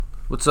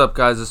What's up,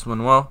 guys? This is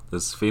Manuel.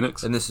 This is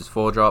Phoenix. And this is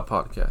Full Drop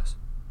Podcast.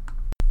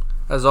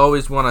 As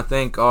always, we want to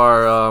thank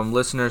our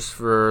listeners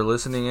for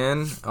listening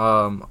in.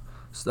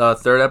 The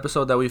third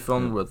episode that we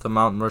filmed with the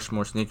Mount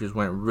Rushmore sneakers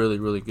went really,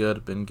 really good.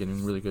 I've been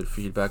getting really good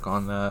feedback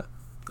on that.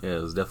 Yeah,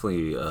 it was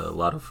definitely a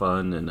lot of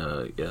fun,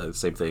 and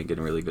same thing,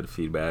 getting really good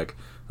feedback.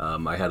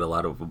 I had a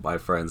lot of my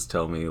friends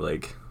tell me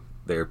like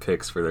their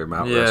picks for their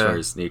Mount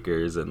Rushmore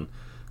sneakers and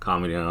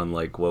commenting on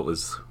like what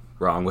was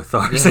wrong with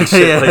ours and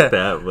shit like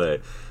that.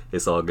 But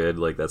it's all good.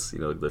 Like that's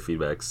the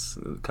feedback's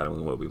kind of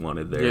what we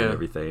wanted there and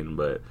everything.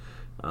 But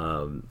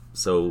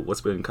so what's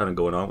been kind of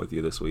going on with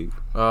you this week?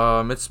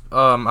 I've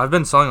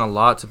been selling a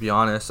lot, to be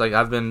honest. Like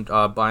I've been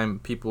buying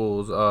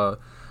people's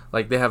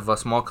like they have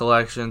small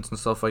collections and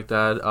stuff like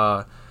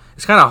that.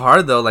 It's kind of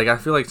hard though. Like I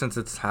feel like since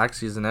it's tax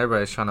season,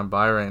 everybody's trying to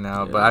buy right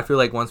now. Yeah. But I feel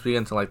like once we get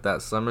into like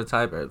that summer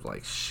type, it's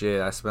like shit.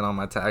 I spent all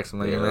my tax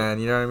money, man.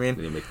 You know what I mean?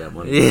 You make that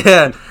money.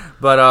 Yeah,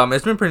 but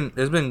it's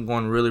been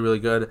going really, really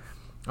good.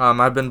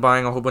 I've been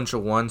buying a whole bunch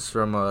of ones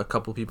from a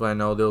couple people I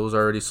know. Those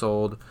already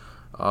sold.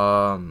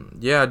 I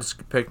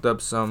just picked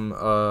up some.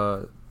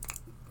 Now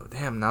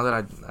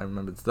that I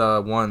remember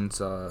the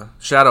ones,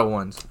 shadow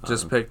ones.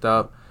 Just picked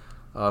up.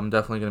 I'm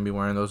definitely gonna be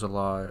wearing those a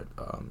lot.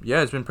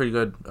 It's been pretty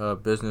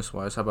good business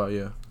wise. How about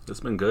you? It's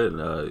been good.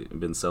 I've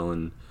been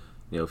selling,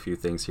 a few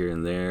things here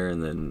and there,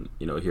 and then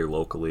here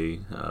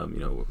locally,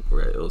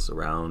 we're at Ilse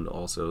Around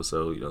also.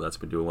 So that's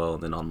been doing well,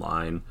 and then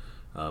online,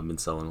 been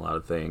selling a lot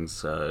of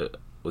things.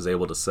 Was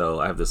able to sell.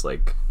 I have this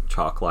like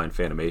chalk line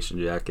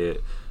Fanimation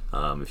jacket.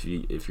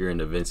 If you're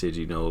into vintage,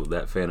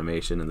 that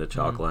Fanimation and the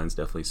chalk line's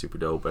definitely super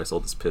dope. But I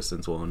sold this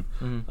Pistons one,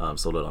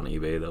 sold it on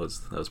eBay. That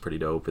was pretty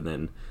dope. And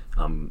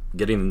then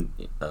getting,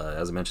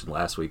 as I mentioned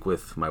last week,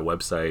 with my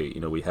website,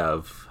 we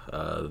have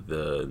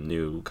the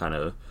new kind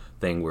of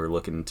thing we're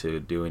looking to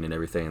doing and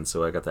everything. And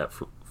so I got that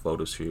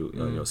photo shoot,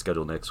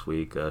 scheduled next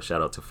week.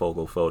 Shout out to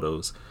Fogel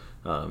Photos.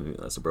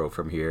 That's a bro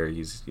from here.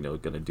 He's going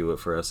to do it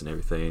for us and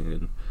everything,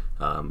 and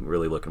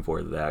really looking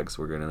forward to that because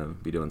we're going to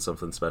be doing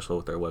something special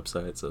with our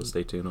website, so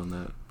stay tuned on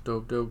that.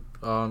 Dope.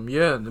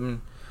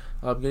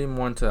 Getting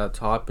more into that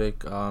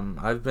topic,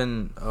 I've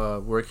been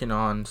working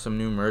on some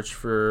new merch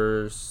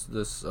for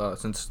this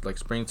since like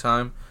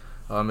springtime.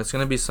 It's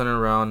going to be centered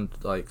around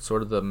like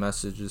sort of the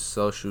message is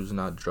sell shoes,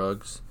 not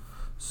drugs.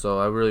 So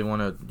I really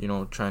want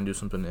to try and do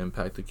something to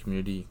impact the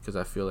community because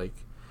I feel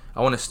like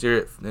I want to steer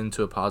it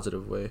into a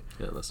positive way.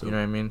 Yeah, that's you know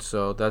what I mean?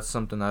 So that's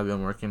something I've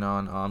been working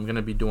on. I'm going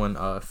to be doing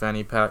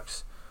fanny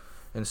packs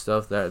and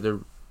stuff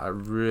that I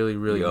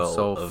really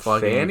so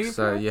fucking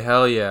excited. Yeah,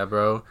 hell yeah,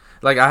 bro.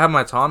 Like I have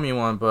my Tommy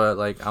one, but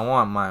like I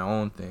want my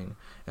own thing.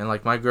 And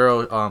like my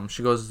girl,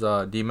 she goes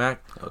DMAC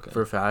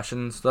for fashion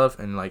and stuff,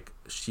 and like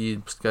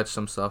she sketched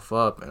some stuff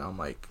up, and I'm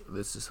like,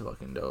 this is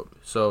fucking dope.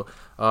 So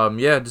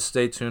just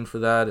stay tuned for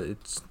that.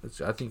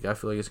 I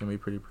feel like it's gonna be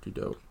pretty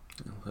dope.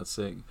 Yeah, that's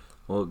sick.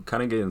 Well,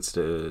 kind of getting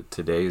into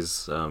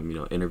today's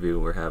interview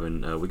we're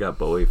having, we got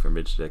Bowie from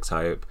Vintage X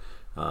Hype.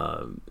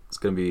 It's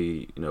gonna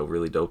be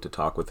really dope to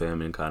talk with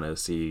him and kind of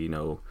see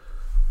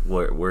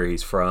where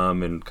he's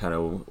from and kind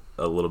of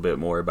a little bit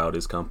more about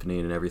his company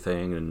and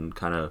everything and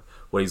kind of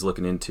what he's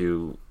looking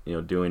into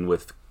doing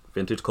with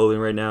vintage clothing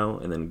right now,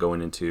 and then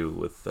going into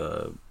with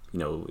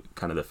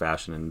kind of the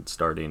fashion and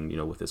starting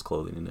with his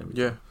clothing and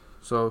everything. Yeah.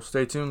 So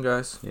stay tuned,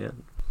 guys. Yeah.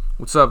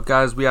 What's up,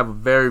 guys? We have a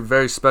very,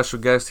 very special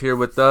guest here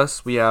with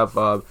us. We have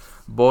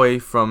Bowie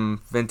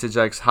from Vintage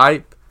X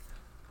Hype.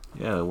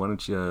 Yeah, why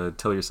don't you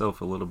tell yourself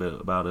a little bit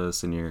about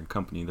us and your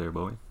company there,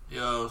 Bowie?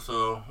 Yo,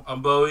 so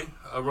I'm Bowie.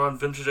 I run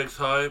Vintage X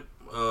Hype.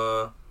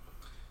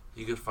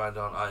 You can find it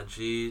on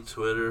IG,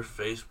 Twitter,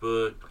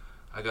 Facebook.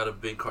 I got a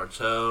big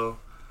cartel.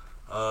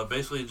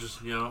 Basically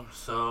just,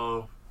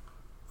 sell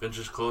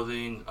vintage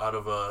clothing out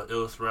of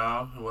Ilse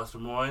Round in West Des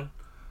Moines.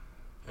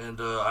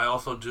 And I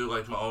also do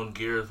like my own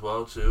gear as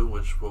well too,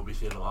 which we'll be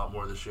seeing a lot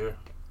more this year.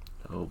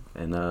 Oh,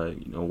 and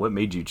what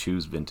made you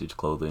choose vintage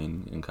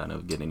clothing and kind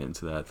of getting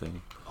into that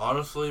thing?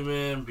 Honestly,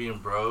 man, being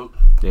broke.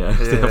 Yeah,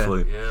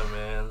 definitely. Yeah,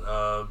 man.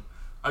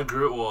 I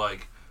grew up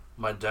like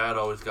my dad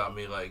always got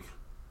me like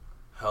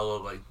hella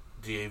like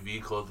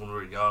DAV clothes when we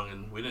were young,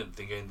 and we didn't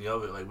think anything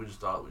of it. Like we just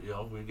thought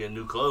we'd get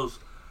new clothes.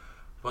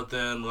 But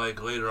then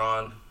like later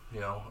on,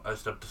 I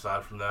stepped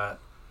aside from that.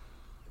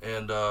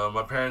 And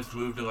my parents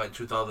moved in like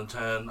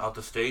 2010 out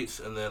the States,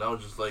 and then I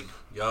was just like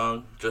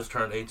young, just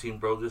turned 18,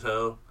 broke as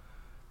hell,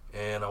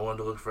 and I wanted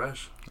to look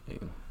fresh. Yeah.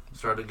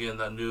 Started getting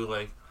that new,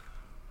 like,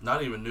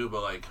 not even new,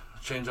 but like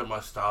change up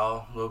my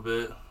style a little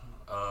bit.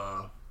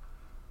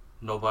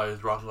 Nobody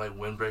was rocking like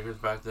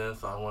windbreakers back then,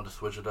 so I wanted to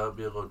switch it up,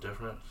 be a little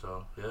different.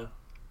 So yeah.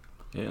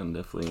 Yeah, and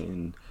definitely,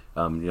 and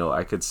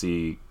I could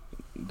see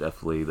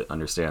definitely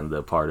understand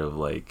the part of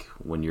like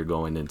when you're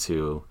going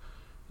into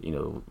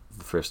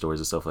thrift stores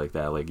and stuff like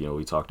that, like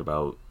we talked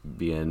about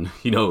being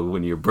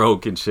when you're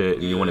broke and shit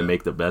and you want to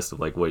make the best of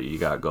like what you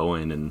got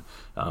going and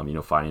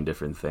finding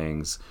different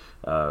things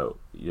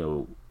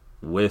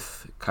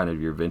with kind of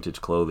your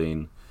vintage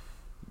clothing.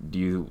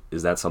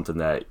 Is that something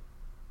that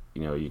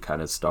you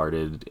kind of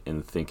started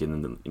in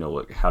thinking,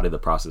 how did the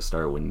process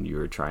start when you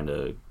were trying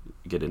to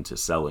get into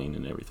selling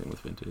and everything with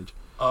vintage?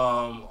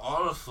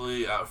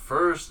 Honestly, at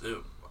first,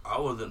 I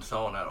wasn't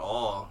selling at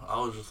all. I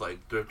was just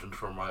like thrifting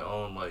for my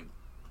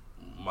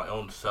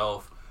own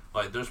self.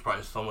 Like, there's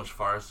probably so much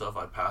fire stuff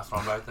I passed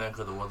on back then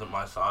because it wasn't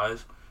my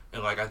size.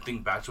 And, like, I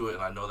think back to it,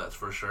 and I know that's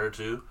for sure,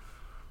 too.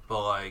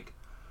 But, like,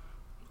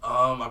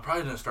 I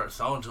probably didn't start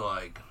selling until,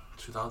 like,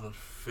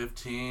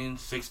 2015,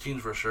 16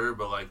 for sure.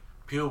 But, like,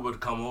 people would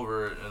come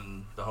over,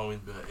 and the homies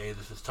would be like, hey,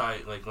 this is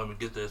tight. Like, let me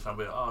get this. And I'd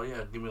be like, oh,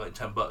 yeah, give me, like,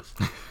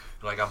 $10.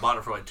 Like, I bought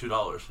it for, like,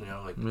 $2, you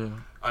know? Like,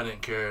 I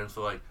didn't care. And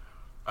so, like,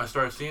 I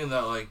started seeing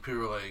that, like,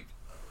 people were like,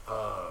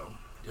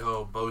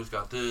 yo, Bowie's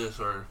got this,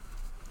 or...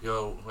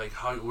 yo, like,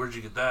 where'd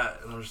you get that?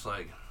 And I'm just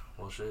like,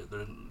 well, shit,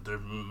 there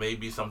may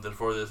be something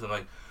for this. And,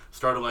 like,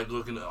 started, like,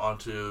 looking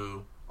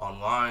onto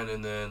online,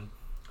 and then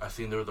I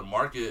seen there was a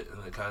market,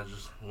 and it kind of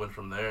just went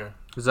from there.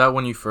 Is that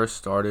when you first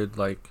started,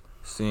 like,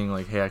 seeing,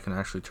 like, hey, I can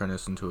actually turn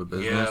this into a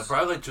business? Yeah,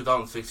 probably, like,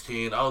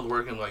 2016. I was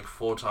working, like,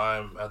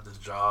 full-time at this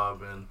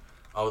job, and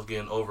I was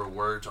getting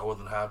overworked. I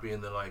wasn't happy,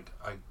 and then, like,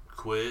 I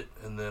quit,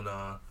 and then,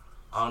 I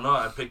don't know,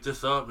 I picked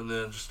this up, and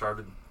then just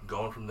started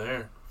going from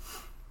there.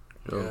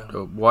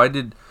 Dope. Why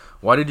did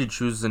you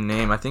choose the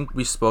name? I think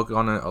we spoke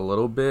on it a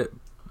little bit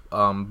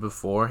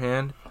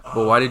beforehand,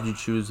 but why did you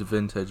choose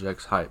Vintage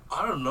X Hype?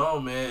 I don't know,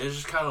 man. It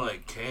just kind of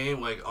like came.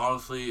 Like,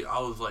 honestly, I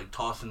was like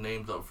tossing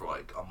names up for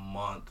like a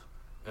month,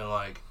 and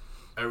like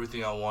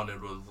everything I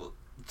wanted was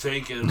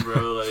taken,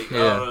 bro. Like,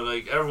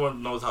 like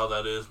everyone knows how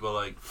that is, but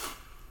like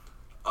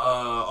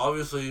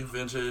obviously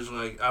Vintage.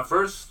 Like, at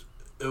first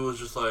it was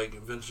just like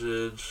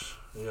Vintage,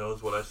 you know,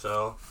 is what I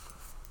sell,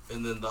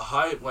 and then the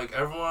Hype. Like,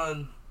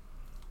 everyone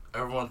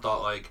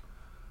thought, like,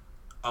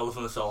 I was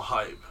going to sell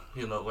Hype,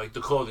 you know, like,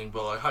 the clothing,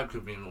 but, like, Hype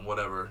could mean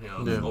whatever, you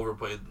know, it's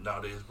overplayed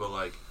nowadays, but,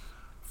 like,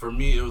 for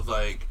me, it was,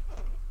 like,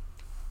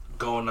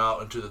 going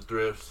out into the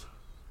thrifts,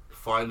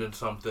 finding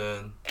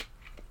something,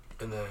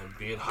 and then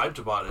being hyped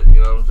about it,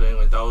 you know what I'm saying?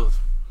 Like, that was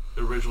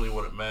originally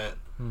what it meant,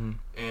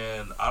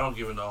 and I don't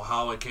even know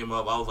how it came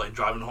up. I was, like,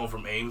 driving home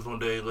from Ames one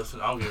day,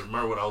 listening, I don't even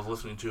remember what I was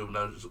listening to,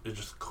 but it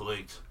just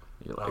clicked.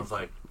 I was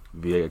like,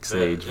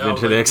 VXH,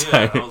 Vintage X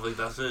Hype. I was like,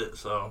 that's it,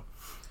 so...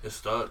 it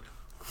stuck.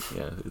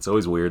 Yeah, it's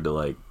always weird to,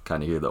 like,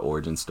 kind of hear the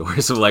origin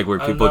stories of, like, where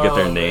people get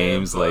their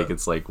names. Man, like,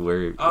 it's like,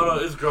 where... I don't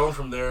know, it's grown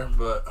from there,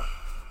 but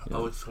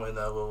I'll explain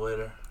that a little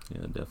later.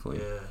 Yeah,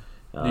 definitely.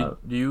 Yeah.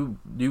 Do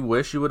you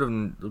wish you would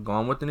have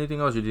gone with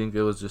anything else? You think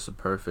it was just a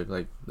perfect,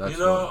 like, that's... You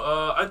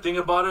know, I think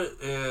about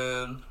it,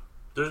 and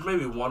there's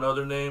maybe one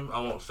other name. I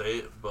won't say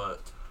it,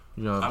 but...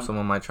 you know,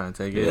 someone might try and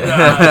take it.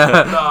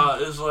 Nah,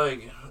 it's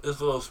like, it's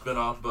a little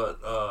spin-off, but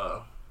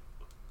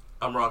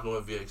I'm rocking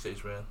with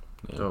VXH, man.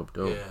 Yeah. Dope.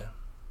 Yeah.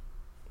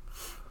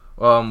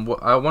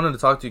 I wanted to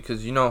talk to you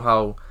because you know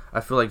how I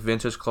feel like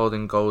vintage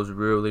clothing goes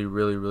really,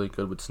 really, really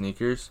good with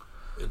sneakers.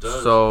 It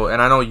does. So,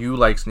 and I know you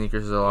like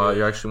sneakers a lot.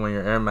 You're actually wearing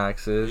your Air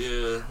Maxes.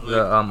 Yeah. Like,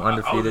 the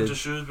undefeated. I was into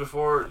shoes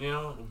before, you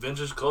know,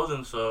 vintage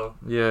clothing. So.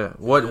 Yeah.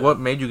 What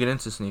made you get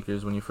into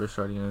sneakers when you first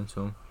started getting into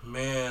them?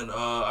 Man,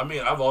 I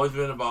mean, I've always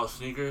been about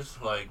sneakers,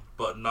 like,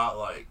 but not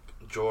like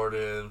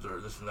Jordans or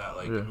this and that.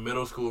 Like, in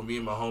middle school, me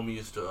and my homie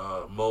used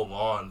to mow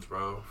lawns,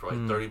 bro, for like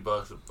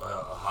 $30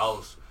 a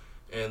house,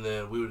 and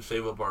then we would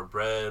save up our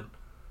bread,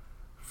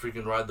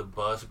 freaking ride the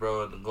bus,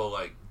 bro, and go,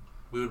 like,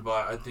 we would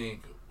buy, I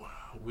think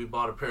we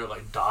bought a pair of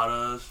like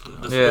Dadas,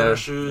 the spinner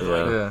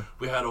shoes.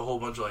 We had a whole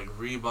bunch of like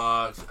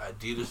Reeboks,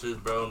 Adidas's,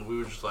 bro, and we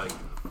were just like,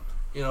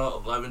 you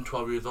know, 11,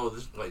 12 years old.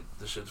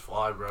 This shit's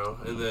fly, bro.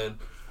 And then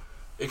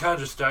it kind of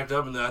just stacked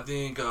up, and then I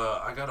think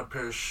I got a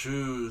pair of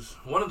shoes.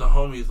 One of the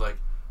homies, like,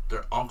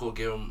 their uncle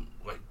gave him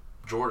like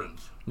Jordans,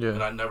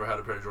 and I never had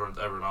a pair of Jordans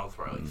ever, and I was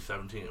probably like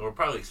 17 or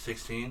probably like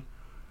 16,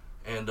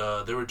 and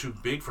they were too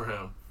big for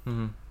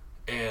him,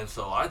 and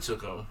so I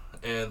took them,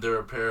 and they're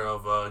a pair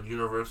of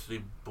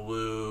University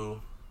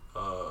Blue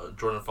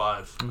Jordan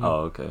 5s.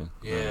 Oh, okay.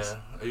 Yeah, nice.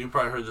 You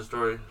probably heard the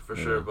story for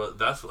sure, but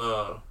that's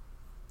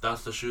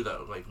the shoe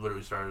that like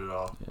literally started it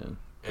all.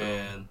 Yeah.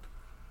 And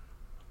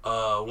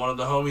one of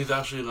the homies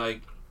actually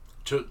like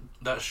took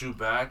that shoe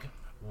back,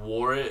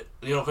 wore it,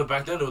 you know, because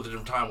back then it was a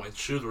different time. Like,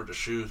 shoes were just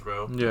shoes,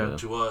 bro. Yeah.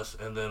 To us,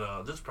 and then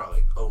this is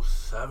probably like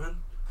 07,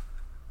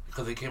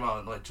 because they came out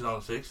in like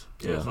 2006,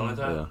 something like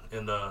that. Yeah.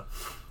 And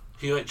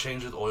he like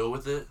changed his oil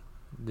with it.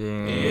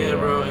 Damn. Yeah,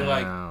 bro. And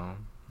like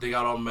they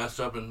got all messed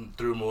up and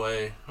threw them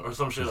away or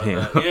some shit like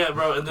that. Yeah,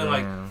 bro. And then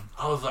like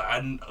I was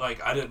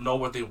like, I didn't know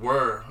what they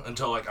were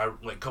until like a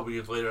couple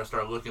years later I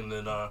started looking.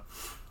 Then I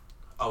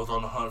was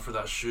on the hunt for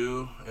that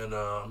shoe, and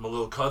my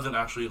little cousin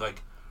actually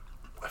like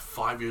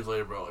 5 years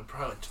later, bro, like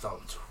probably like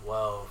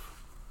 2012,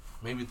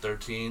 maybe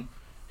 13,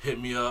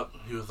 hit me up.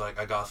 He was like,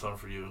 I got something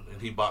for you,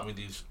 and he bought me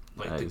these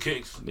like the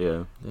kicks.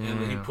 Yeah.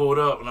 And then he pulled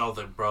up, and I was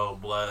like, bro,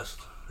 blessed.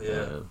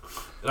 Yeah.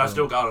 And I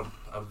still got them.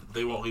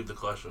 They won't leave the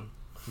collection.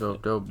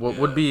 Dope. What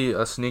would be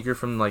a sneaker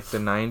from like the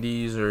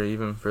 90s or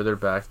even further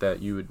back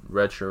that you would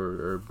retro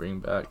or bring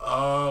back?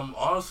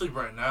 Honestly,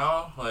 right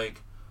now,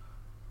 like,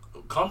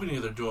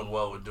 companies are doing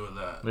well with doing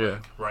that. Yeah.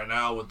 Like, right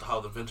now, with how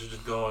the vintage is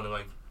going, and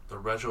like the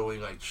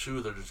retroing like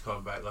shoes are just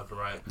coming back left and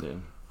right.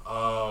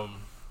 Yeah.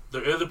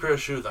 There is a pair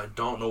of shoes. I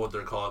don't know what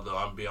they're called though.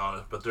 I'm be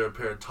honest, but they're a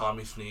pair of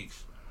Tommy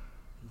sneaks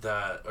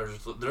that are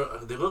just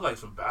they look like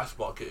some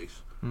basketball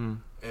kicks.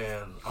 And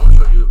I'm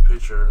gonna show you a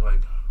picture,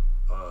 like,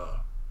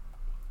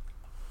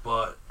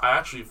 but I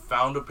actually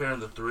found a pair in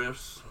the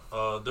thrifts.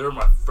 They were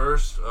my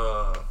first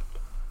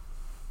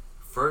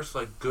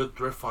like good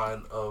thrift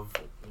find of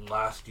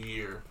last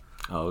year.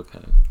 Oh, okay.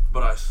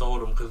 But I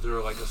sold them because they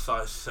were like a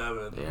size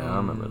 7. Yeah, I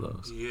remember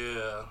those.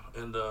 Yeah,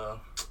 and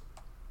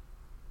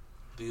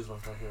these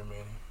ones right here,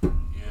 Manny.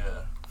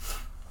 Yeah.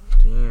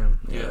 Damn.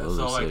 Yeah.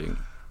 So like, sick.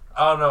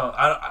 I don't know.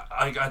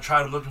 I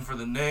tried looking for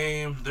the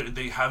name.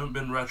 They haven't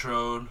been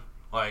retroed.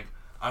 Like,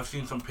 I've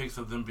seen some pics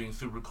of them being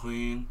super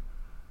clean,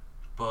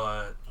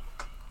 but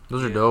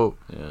those are dope.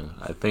 Yeah,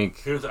 I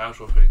think here's the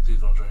actual pic.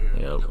 These ones right here.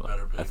 Yeah,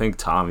 I think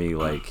Tommy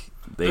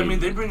they've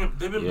been bringing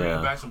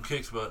back some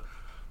kicks, but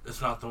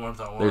it's not the ones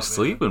I want. They're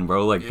sleeping,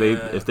 bro. Like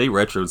if they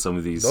retroed some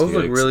of these, those kicks,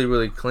 look really,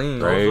 really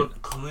clean. Right? Those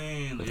look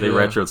clean. If they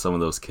retroed some of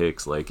those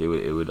kicks, like it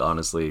would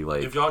honestly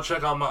like. If y'all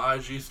check out my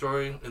IG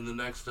story in the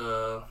next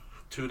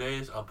 2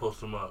 days, I'll post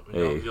them up.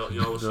 Y'all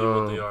will see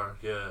what they are.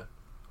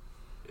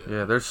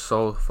 Yeah, they're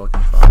so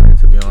fucking fire,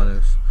 to be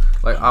honest.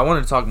 Like, I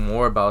want to talk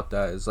more about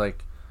that. It's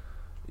like,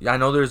 I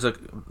know there's a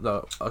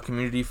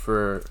community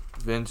for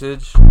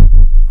vintage,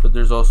 but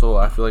there's also,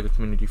 I feel like, a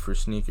community for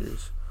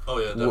sneakers. Oh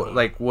yeah,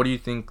 definitely. What do you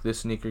think about the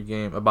sneaker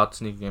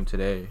game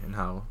today and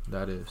how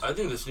that is? I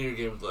think the sneaker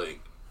game is like,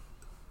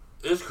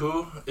 it's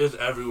cool. It's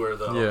everywhere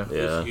though. Yeah.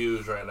 It's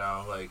huge right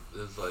now.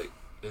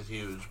 It's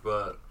huge,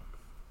 but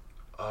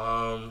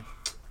I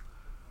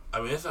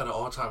mean, it's at an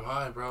all-time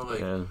high, bro.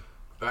 Like,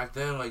 back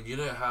then, like, you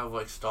didn't have,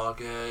 like,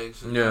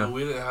 StockX. And, you know,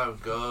 we didn't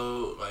have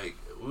Go. Like,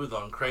 we was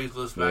on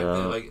Craigslist back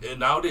then. Like, and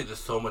nowadays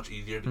it's so much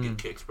easier to get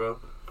kicks, bro.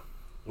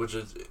 Which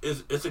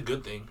it's a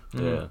good thing.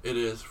 Yeah. It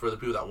is for the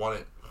people that want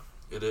it.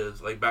 It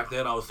is. Like, back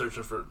then I was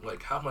searching for,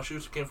 like, half my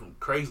shoes came from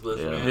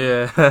Craigslist, man.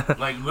 Yeah.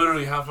 Like,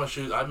 literally half my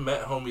shoes. I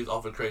met homies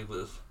off of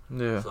Craigslist.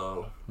 Yeah.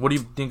 So. What do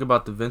you think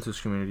about the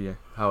vintage community,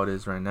 how it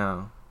is right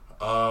now?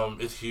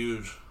 It's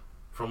huge.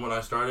 From when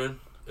I started,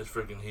 it's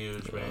freaking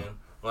huge, man.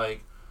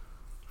 Like,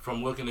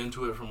 from looking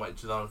into it from, like,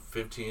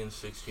 2015,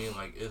 16,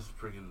 like, it's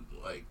freaking,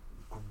 like,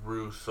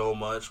 grew so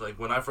much. Like,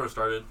 when I first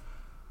started,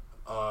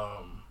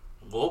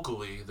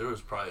 locally, there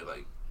was probably,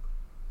 like,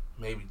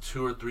 maybe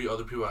 2 or 3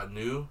 other people I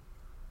knew.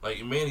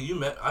 Like, Manny,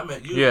 I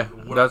met you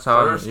when that's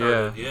I first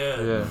started.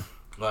 Yeah.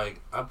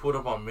 Like, I pulled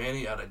up on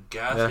Manny at a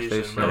gas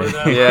station. Remember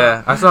that?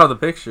 Yeah, I saw the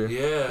picture.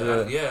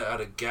 Yeah, at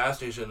a gas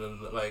station.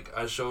 And, like,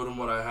 I showed him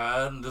what I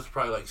had. And this is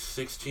probably, like,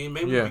 16,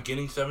 maybe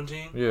beginning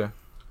 17. Yeah.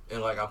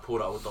 And, like, I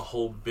pulled out with the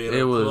whole bin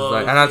it of was clothes.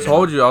 Like, and I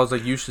told you, I was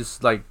like, you should,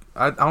 like,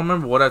 I don't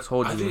remember what I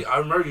told you. I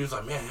remember you was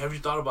like, man, have you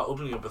thought about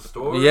opening up a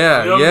store?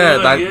 Yeah, you know yeah,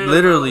 like,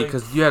 literally,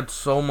 because you had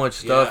so much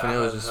stuff and it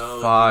was just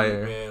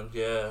fire. Man,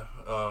 yeah.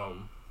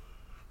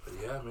 But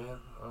yeah, man,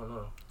 I don't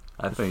know.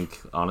 I think,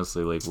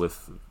 honestly, like,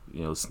 with,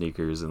 you know,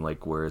 sneakers and,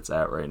 like, where it's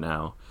at right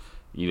now,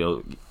 you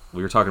know,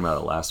 we were talking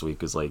about it last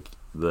week, is, like,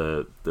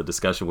 the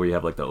discussion where you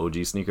have, like, the OG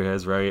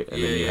sneakerheads, right?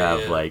 And then you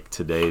have like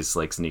today's,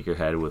 like,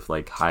 sneakerhead with,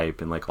 like,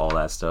 hype and, like, all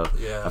that stuff.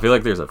 Yeah. I feel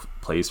like there's a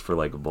place for,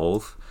 like,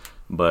 both,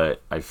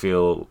 but I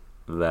feel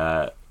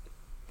that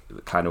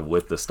kind of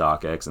with the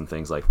StockX and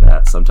things like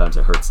that, sometimes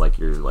it hurts, like,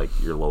 your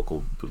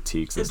local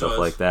boutiques and stuff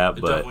like that.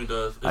 It but definitely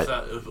does.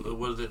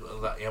 What is it?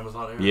 Is that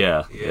Amazon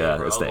area? Yeah,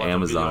 bro, it's the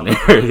Amazon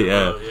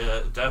area.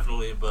 Yeah,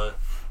 definitely. But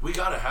we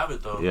gotta have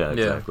it though. Yeah,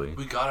 exactly.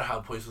 We gotta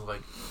have places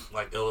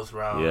like Illis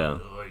Round. Yeah.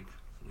 Like,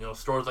 you know,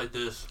 stores like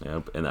this.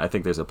 Yep, and I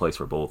think there's a place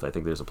for both. I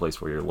think there's a place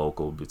for your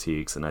local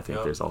boutiques, and I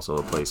think there's also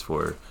a place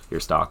for your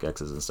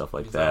StockX's and stuff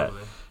like that.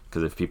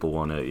 Because if people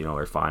want to, you know,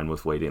 are fine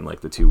with waiting, like,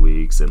 the 2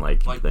 weeks and,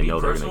 like they know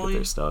they're going to get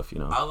their stuff, you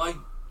know. I like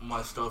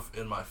my stuff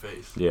in my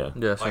face. Yeah.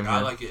 Like,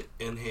 I like it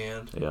in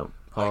hand. Yep.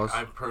 Like,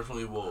 I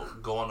personally will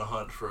go on a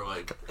hunt for,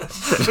 like...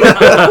 that's kind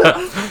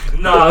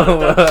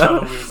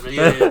of weird, but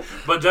yeah.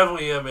 But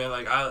definitely, yeah, man,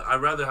 like,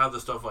 I'd rather have the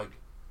stuff, like,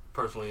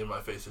 personally in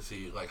my face to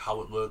see, like, how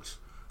it looks,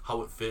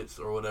 how it fits,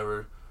 or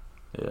whatever.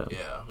 Yeah.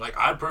 Yeah. Like,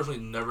 I personally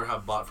never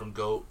have bought from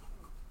GOAT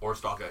or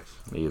StockX.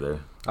 Either.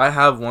 I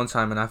have one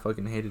time and I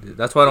fucking hated it.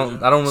 That's why I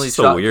don't really. It's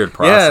a weird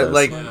process. Yeah,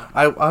 like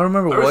I don't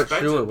remember what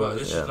shoe it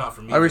was. It's just not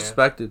for me. I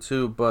respect it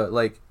too, but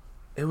like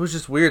it was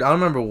just weird. I don't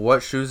remember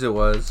what shoes it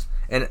was,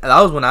 and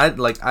that was when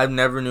I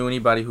never knew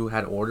anybody who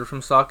had ordered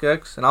from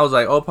StockX, and I was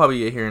like, oh, I'll probably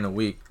get here in a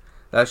week.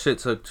 That shit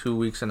took 2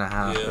 weeks and a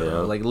half. Yeah.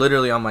 Like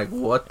literally, I'm like,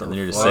 what the? And then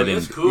you're just fuck? sitting.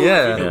 It's cool.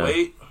 Yeah. You can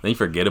wait. Then you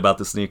forget about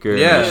the sneaker.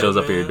 Yeah. And it shows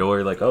up at your door.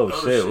 You're like, oh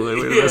shit,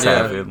 what just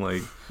happened?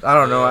 Like, I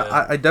don't know.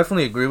 I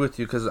definitely agree with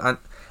you because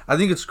I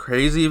think it's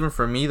crazy even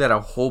for me that a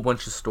whole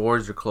bunch of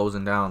stores are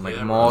closing down.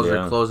 Like malls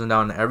are closing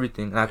down and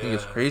everything. And I think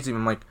it's crazy.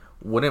 I'm like,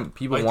 wouldn't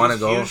people like want to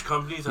go? Huge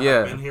companies that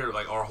have been here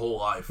like our whole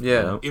life.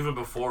 Yeah. Even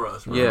before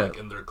us. Bro, yeah. Like,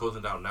 and they're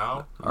closing down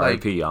now.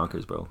 R.I.P.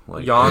 Yonkers, bro.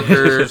 Like,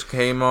 Yonkers,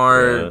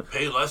 Kmart,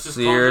 Payless is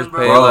Sears, closing,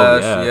 bro.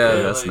 Payless.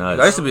 Yeah, that's nuts.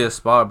 That used to be a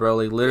spot, bro.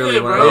 Like literally.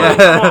 Yeah, bro.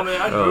 Come on,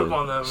 man. I grew up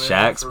on that, man.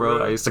 Shacks,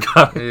 bro. I used to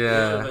go.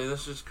 Yeah. Like,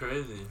 that's just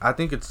crazy. I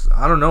think it's.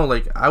 I don't know.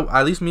 Like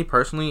at least me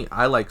personally,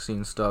 I like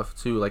seeing stuff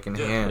too, like in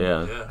hand.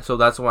 Yeah. So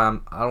that's why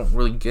I don't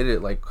really get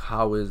it. Like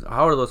how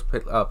are those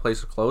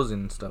places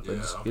closing and stuff?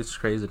 It's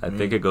crazy. I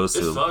think it goes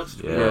to. It sucks,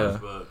 but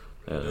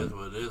it is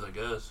what it is, I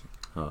guess.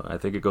 I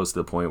think it goes to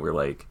the point where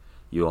like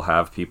you'll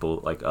have people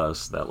like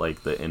us that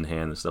like the in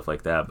hand and stuff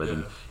like that, but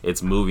then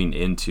it's moving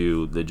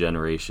into the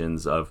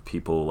generations of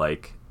people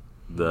like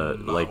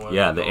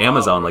the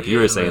Amazon, like you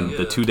were saying,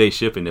 the 2-day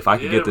shipping. If I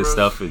could get this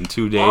stuff in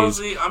 2 days,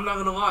 honestly, I'm not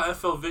gonna lie, I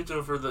fell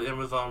victim for the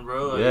Amazon,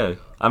 bro. Like,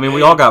 I mean,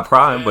 we all got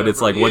Prime, but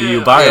it's like, what do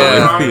you buy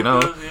it with? You know,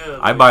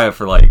 I buy it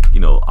for like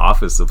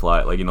office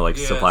supply, like like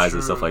supplies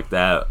and stuff like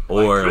that,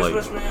 or like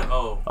Christmas,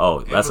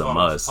 man? That's a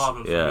must.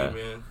 Yeah.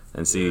 Me, man.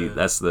 And see,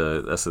 that's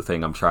the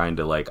thing. I'm trying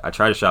to I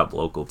try to shop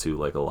local too,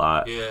 like a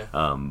lot.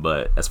 Yeah.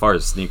 But as far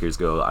as sneakers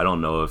go, I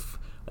don't know if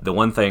the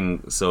one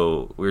thing.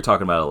 So we were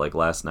talking about it like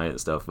last night and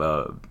stuff.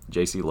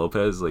 JC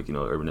Lopez, like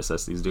Urban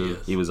Necessities dude,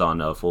 he was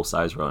on a Full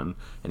Size Run,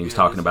 and he was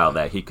talking about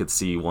that he could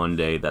see one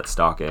day that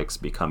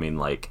StockX becoming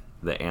like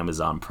the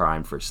Amazon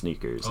Prime for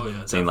sneakers,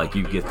 saying like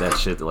you get that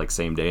shit like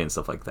same day and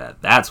stuff like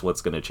that. That's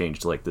what's gonna change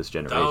to like this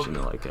generation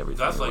and like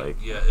everything. That's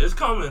it's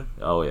coming.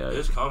 Oh yeah,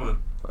 it's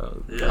coming.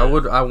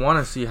 I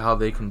want to see how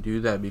they can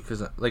do that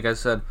because, like I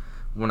said,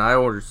 when I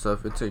order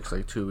stuff, it takes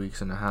like 2.5 weeks.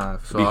 So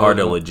it'd be hard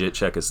to legit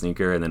check a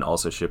sneaker and then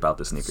also ship out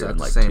the sneaker in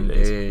like same 2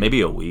 days, day.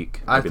 maybe a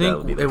week. I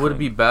think it would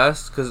be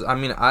best because I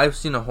mean I've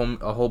seen a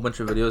whole bunch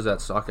of videos that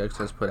StockX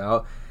has put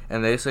out,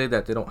 and they say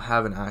that they don't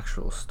have an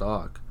actual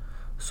stock.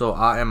 So,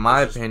 in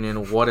my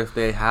opinion, what if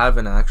they have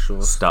an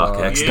actual stock?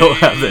 StockX don't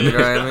have it. You know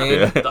what I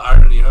mean? The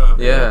irony, huh?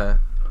 Yeah.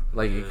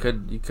 Like you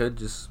could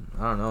just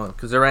I don't know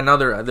because right now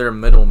they're a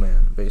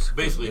middleman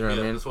basically. You know what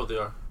I mean? That's what they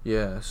are.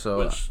 Yeah. So.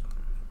 Which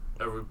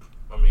I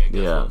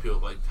guess what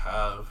people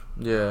have.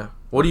 Yeah.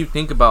 What do you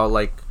think about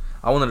like?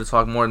 I wanted to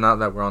talk more now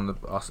that we're on the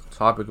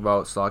topic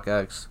about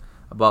StockX,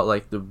 about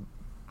like the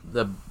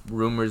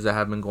rumors that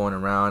have been going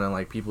around and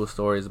like people's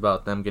stories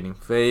about them getting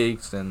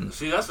fakes and.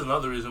 See, that's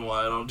another reason why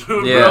I don't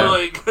do it. Bro.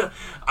 Like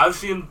I've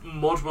seen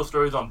multiple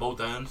stories on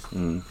both ends,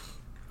 and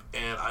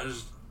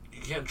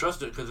you can't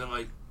trust it because then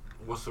like.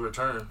 What's the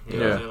return? You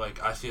know what I'm saying?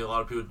 Like, I see a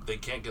lot of people, they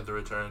can't get the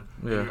return.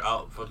 Yeah. You're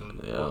out fucking...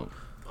 Well,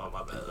 oh,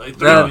 my bad. Like,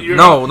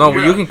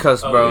 you can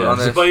cuss, bro, on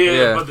this. But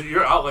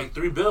you're out, like,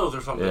 3 bills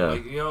or something. Yeah.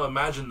 Like,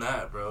 imagine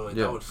that, bro. Like,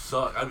 that would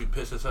suck. I'd be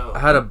pissed as hell. I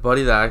had a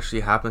buddy that actually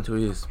happened to.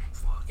 He was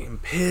fucking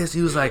pissed.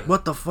 He was like,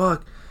 what the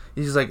fuck?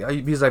 He's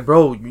like,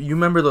 bro, you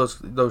remember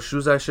those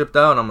shoes I shipped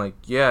out? And I'm like,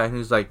 yeah. And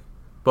he's like,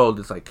 bro,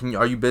 it's like,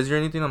 are you busy or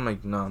anything? I'm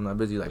like, no, I'm not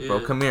busy. Like,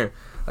 bro, come here.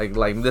 Like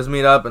let's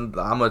meet up and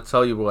I'm gonna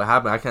tell you what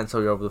happened. I can't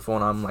tell you over the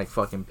phone. I'm like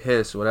fucking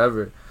pissed,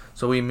 whatever.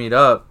 So we meet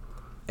up,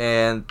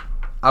 and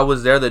I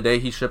was there the day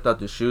he shipped out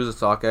the shoes at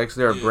StockX.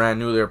 They were brand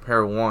new. They were a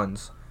pair of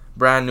ones,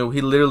 brand new.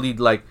 He literally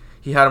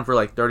he had them for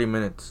like 30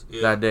 minutes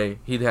that day.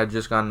 He had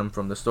just gotten them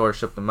from the store,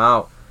 shipped them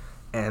out,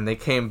 and they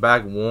came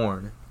back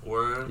worn.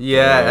 Word?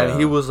 Yeah, and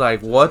he was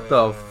like, "What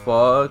the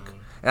fuck?"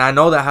 And I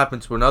know that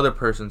happened to another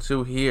person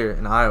too here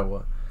in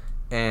Iowa.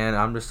 And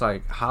I'm just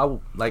like,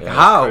 how? Like,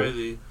 how?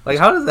 Crazy. Like,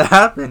 how does that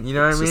happen? You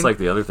know what I mean? It's just like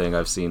the other thing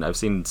I've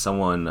seen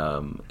someone,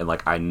 and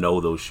like, I know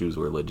those shoes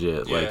were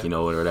legit, like,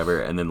 or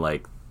whatever. And then,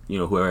 like,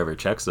 whoever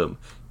checks them,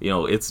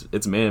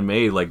 it's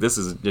man-made. Like, this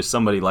is just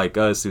somebody like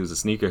us who's a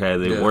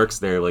sneakerhead that works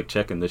there, like,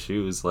 checking the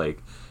shoes,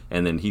 like,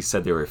 and then he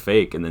said they were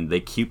fake, and then they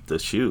keep the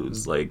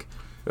shoes, like.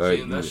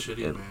 Right, that's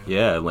shitty, man.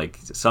 Yeah, like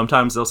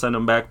sometimes they'll send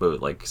them back,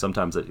 but like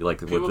sometimes like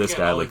people with this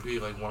guy, like be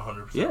like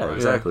 100%. Yeah, right.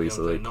 exactly.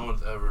 So like no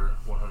one's ever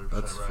 100%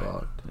 that's right.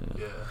 Fucked.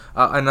 Yeah.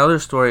 Another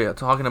story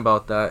talking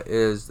about that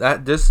is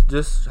that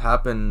this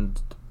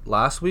happened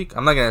last week.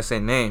 I'm not gonna say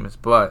names,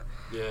 but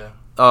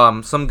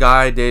some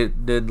guy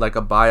did like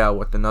a buyout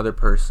with another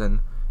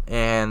person,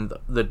 and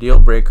the deal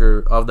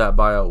breaker of that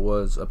buyout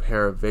was a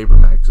pair of Vapor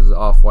Maxes,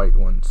 off-white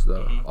ones,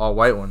 all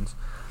white ones,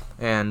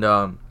 and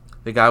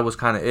the guy was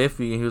kind of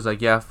iffy, and he was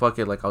like, yeah, fuck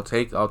it, like, I'll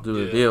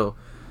do the deal.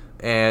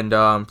 And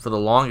for the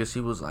longest,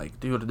 he was like,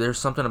 dude, there's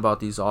something about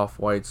these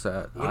off-whites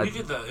that... When you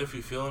get that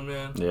iffy feeling,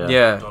 man...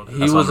 Yeah.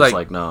 He was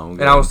like, no.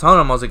 And I was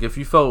telling him, I was like, if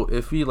you felt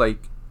iffy,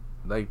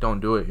 like, don't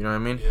do it, you know what I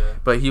mean? Yeah.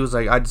 But he was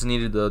like, I just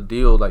needed the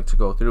deal, like, to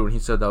go through, and he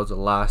said that was the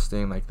last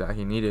thing, like, that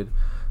he needed.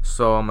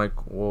 So I'm like,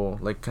 well,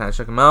 like, can I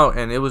check him out?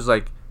 And it was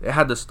like, it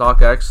had the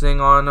StockX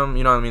thing on them,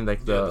 you know what I mean?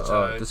 Like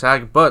the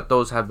tag, but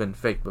those have been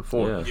faked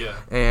before. Yeah.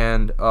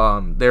 And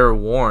they were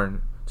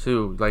worn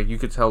too. Like you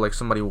could tell, like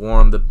somebody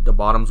wore them. The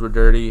bottoms were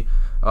dirty.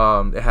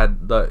 It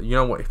had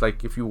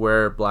like if you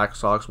wear black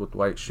socks with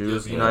white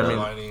shoes, you know what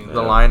I mean?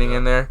 The lining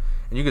in there,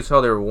 and you could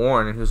tell they were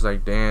worn. And he was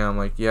like, damn,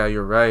 like yeah,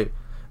 you're right.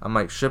 I'm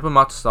like, ship them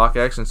out to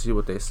StockX and see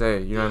what they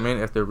say. You know what I mean?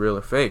 If they're real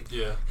or fake.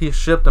 Yeah. He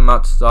shipped them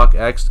out to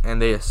StockX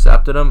and they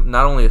accepted them.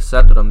 Not only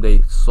accepted them,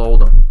 they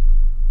sold them.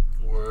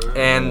 Word.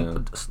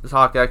 And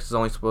StockX is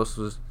only supposed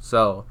to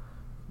sell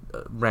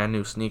brand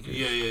new sneakers.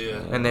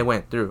 Yeah. And they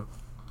went through.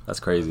 That's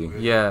crazy.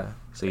 Yeah.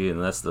 See,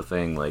 and that's the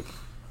thing, like,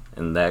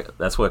 and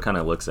that's what kind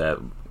of looks at,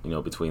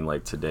 between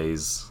like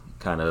today's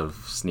kind of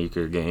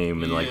sneaker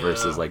game and like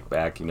versus like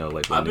back,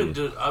 like when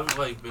I've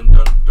like been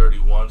done dirty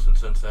once, and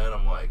since then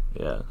I'm like,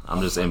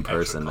 I'm just in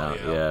person now.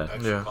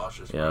 Extra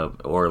cautious. Yeah,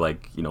 or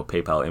like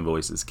PayPal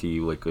invoice is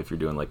key, like if you're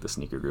doing like the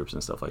sneaker groups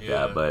and stuff like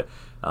that. But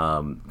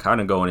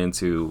kind of going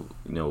into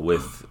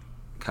with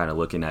kind of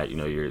looking at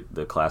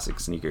the classic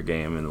sneaker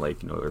game and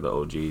like or the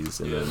OGs,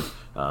 and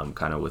then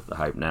kind of with the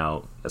hype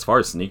now. As far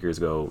as sneakers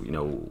go,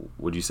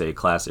 would you say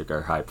classic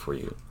or hype for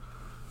you?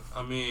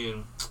 I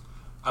mean,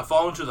 I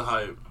fall into the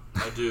hype.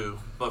 I do,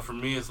 but for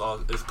me, it's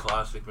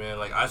classic, man.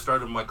 Like, I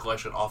started my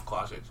collection off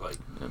classics. Like,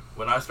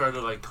 when I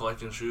started like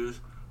collecting shoes,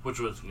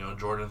 which was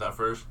Jordans at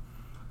first,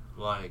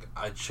 like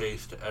I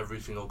chased every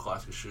single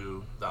classic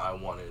shoe that I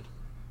wanted,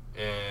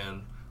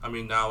 and I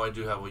mean now I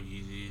do have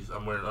Yeezys.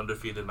 I'm wearing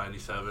undefeated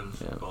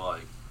 97s, but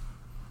like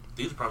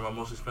these are probably my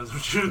most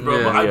expensive shoes,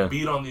 bro. But I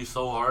beat on these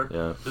so hard.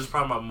 Yeah. This is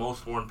probably my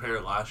most worn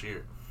pair last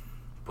year,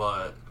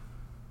 but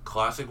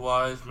classic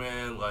wise,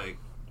 man, like.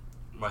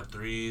 My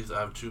 3s, I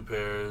have 2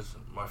 pairs.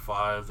 My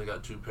 5s, I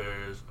got 2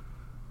 pairs.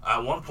 At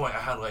one point, I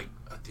had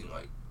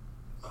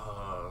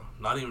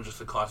not even just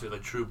the classic,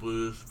 like True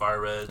Blues, Fire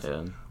Reds,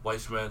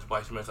 White Cements.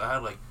 I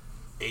had like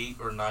 8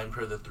 or 9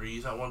 pairs of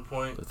 3s at one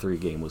point. The 3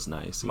 game was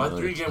nice. My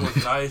 3 game was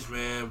nice,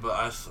 man, but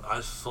I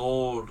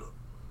sold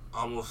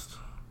almost.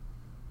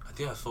 I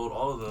think I sold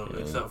all of them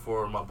except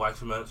for my White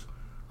Cements.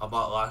 I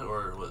bought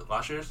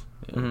last year's.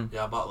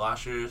 Yeah, I bought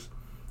last year's.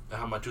 I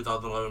have my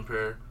 2011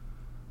 pair.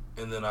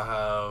 And then I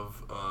have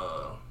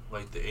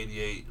like the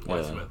 88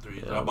 White Cement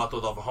 3s. And I bought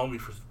those off a homie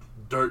for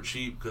dirt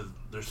cheap because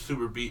they're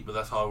super beat, but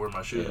that's how I wear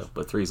my shoes. Yeah,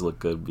 but 3s look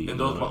good beat. And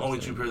those are my only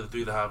 2 pairs of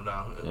 3s I have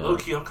now. Yeah. Low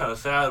key, I'm kind of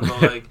sad,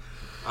 but like,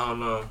 I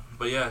don't know.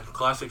 But yeah,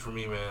 classic for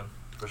me, man,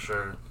 for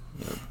sure.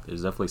 Yeah,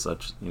 there's definitely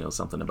such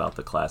something about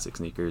the classic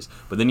sneakers,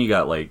 but then you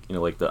got like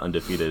like the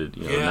undefeated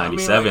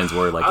 97s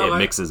where like it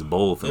mixes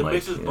both. It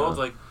mixes both.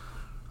 Like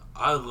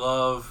I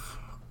love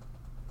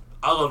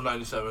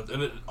 97s,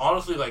 and it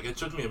honestly like it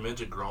took me a minute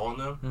to grow on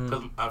them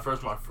because at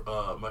first my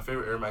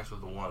favorite Air Max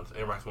was the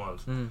Air Max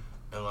 1s,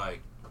 and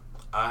like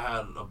I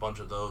had a bunch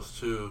of those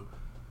too,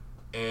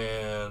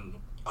 and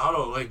I don't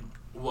know like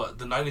what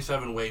the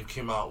 97 wave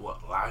came out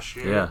last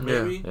year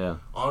maybe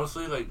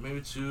honestly like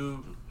maybe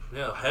 2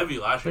 heavy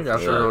last year. I think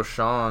after those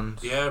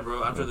Sean's. Yeah,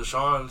 bro, after the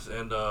Sean's,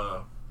 and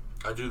I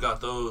do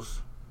got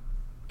those.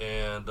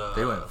 And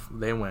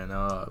they went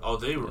up. Oh,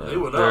 they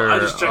went up. I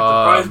just checked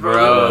the price, bro.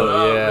 They went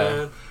up,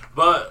 man.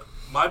 But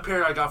my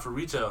pair I got for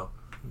retail.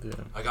 Yeah.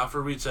 I got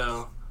for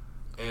retail,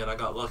 and I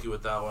got lucky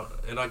with that one.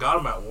 And I got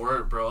them at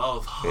work, bro. I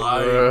was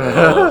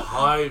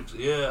hyped.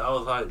 Yeah, I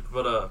was hyped.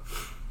 But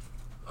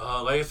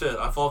like I said,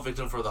 I fall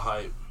victim for the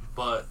hype.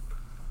 But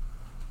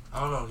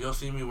I don't know. You'll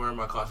see me wearing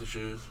my classic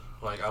shoes.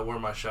 Like I wear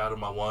my Shadow,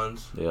 my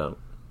 1s. Yeah.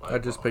 Like, I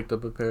just picked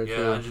up a pair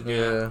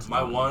too.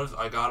 My 1s.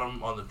 I got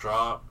them on the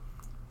drop.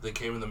 They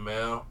came in the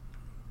mail,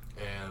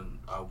 and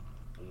I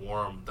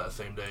wore them that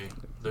same day.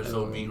 They're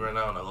so beat right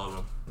now, and I love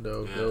them.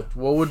 Dope.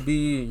 What would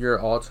be your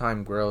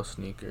all-time Grail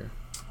sneaker?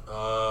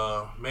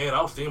 Man,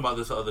 I was thinking about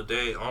this the other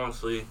day,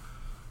 honestly,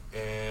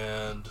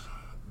 and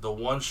the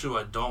one shoe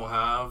I don't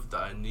have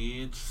that I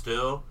need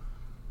still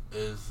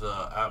is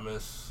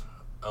Atmos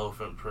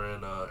Elephant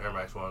Print Air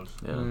Max 1s.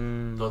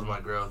 Yeah. Those are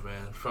my Grails,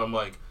 man. From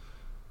like,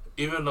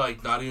 even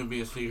like not even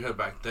being a sneakerhead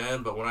back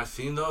then, but when I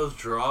seen those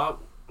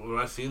drop. When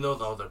I seen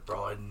those, I was like,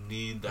 bro, I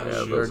need that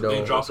shoe. So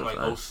they dropped in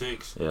like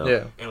 06.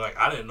 Yeah. And like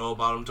I didn't know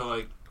about them until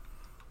like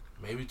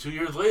maybe 2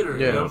 years later.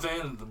 You know what I'm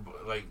saying?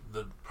 Like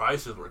the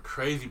prices were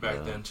crazy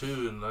back then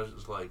too, and I was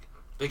just like,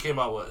 they came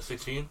out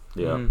 16?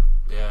 Yeah.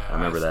 Yeah. I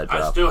remember that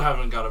drop. I still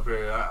haven't got a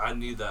pair. I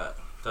need that.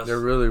 They're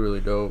really,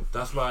 really dope.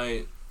 That's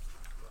my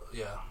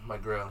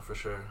Grail for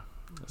sure.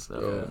 That's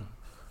definitely.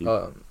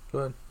 Go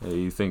ahead.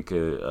 You think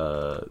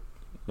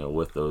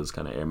with those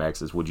kind of Air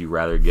Maxes, would you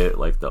rather get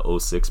like the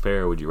 06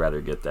 pair, or would you rather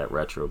get that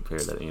retro pair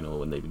that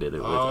when they did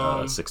it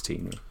with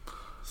 16?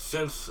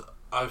 Since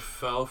I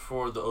fell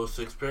for the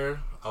 06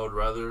 pair, I would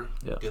rather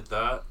get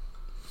that.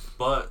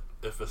 But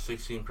if a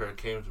 16 pair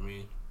came to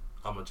me,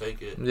 I'm gonna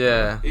take it.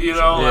 Yeah.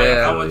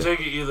 I'm gonna take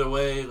it either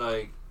way.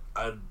 Like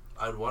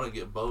I'd want to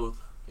get both.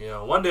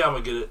 One day I'm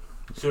gonna get it.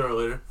 Sooner or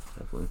later.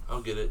 Definitely.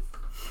 I'll get it.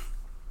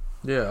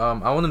 Yeah.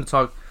 I wanted to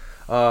talk.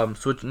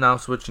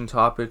 Switching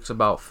topics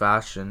about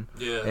fashion.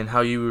 Yeah. And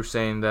how you were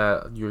saying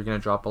that you were gonna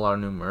drop a lot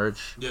of new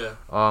merch. Yeah.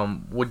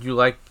 Would you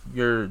like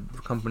your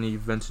company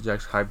Vintage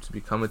X Hype to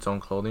become its own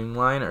clothing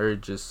line, or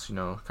just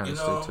kind of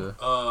stick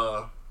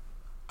to?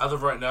 As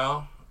of right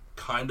now,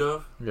 kind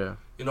of. Yeah.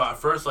 At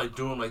first, like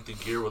doing like the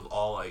gear was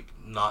all like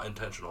not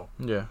intentional.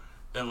 Yeah.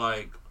 And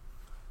like,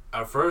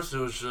 at first it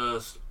was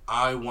just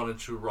I wanted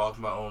to rock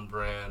my own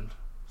brand,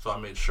 so I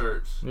made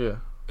shirts. Yeah.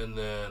 And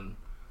then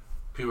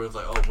people was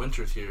like, oh,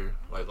 winter's here,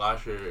 like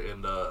last year,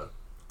 and so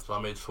I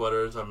made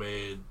sweaters. I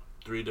made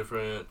 3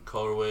 different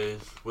colorways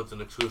with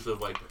an exclusive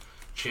like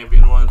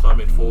champion one, so I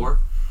made 4.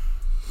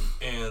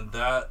 And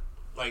that,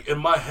 like, in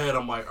my head,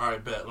 I'm like, all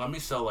right, bet, let me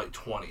sell like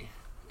 20,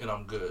 and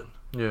I'm good.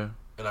 Yeah.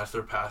 And I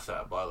surpassed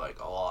that by like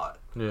a lot.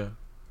 Yeah.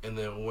 And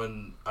then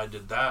when I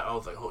did that, I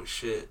was like, holy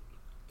shit.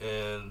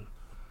 And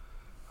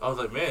I was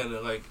like,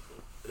 man, like,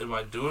 am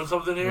I doing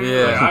something here?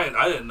 Yeah. Like,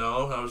 I didn't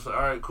know. I was like,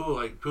 all right, cool.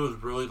 Like, people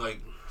was really, like,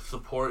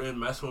 supporting,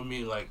 messing with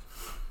me. Like,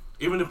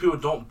 even if people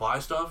don't buy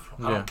stuff,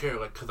 I don't care.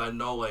 Like, because I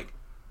know, like,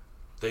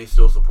 they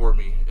still support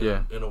me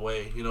in a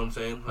way. You know what I'm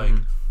saying? Like,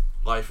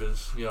 life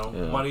is, you know,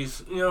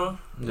 money's, you know.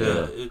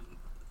 Yeah.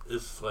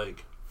 It's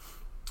like,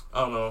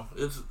 I don't know.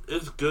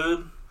 It's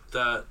good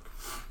that,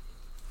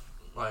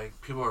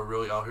 like, people are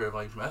really out here,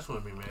 like, messing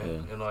with me,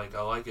 man. And, like,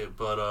 I like it.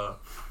 But,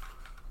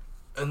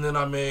 and then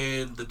I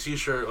made the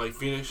t-shirt, like,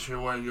 Phoenix, you're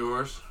wearing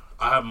yours.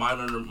 I have mine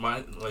under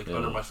my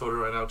sweater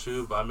right now,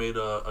 too. But I made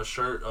a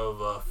shirt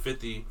of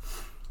 50,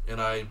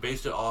 and I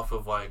based it off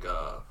of, like,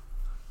 a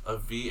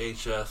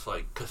VHS,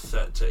 like,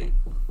 cassette tape.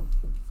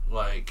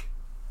 Like,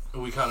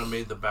 we kind of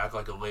made the back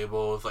like a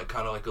label. It's, like,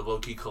 kind of like a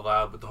low-key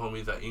collab with the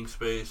homies at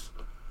Inkspace.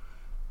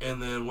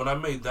 And then when I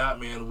made that,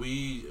 man,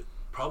 we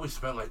probably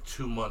spent, like,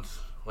 2 months,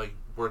 like,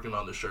 working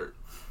on the shirt.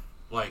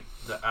 Like,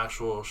 the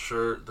actual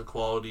shirt, the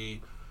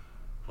quality,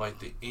 like,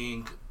 the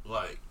ink.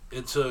 Like,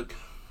 it took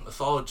a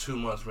solid 2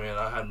 months, man.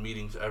 I had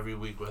meetings every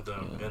week with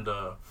them, and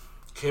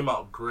came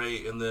out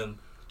great. And then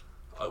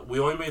we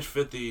only made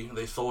 50.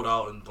 They sold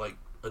out in, like,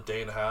 a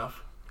day and a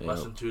half,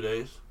 less than 2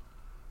 days.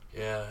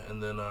 Yeah,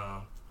 and then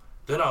I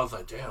was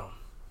like, damn,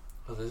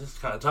 this is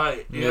kind of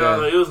tight. You know,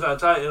 like, it was kind of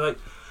tight. And, like,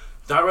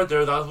 that right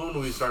there, that's when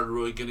we started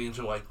really getting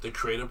into, like, the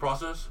creative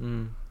process.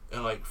 And,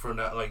 like, for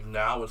now, like,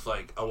 now it's,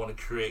 like, I want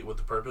to create with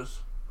a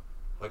purpose.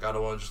 Like, I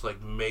don't want to just,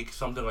 like, make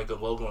something like a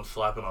logo and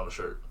slap it on a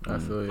shirt. I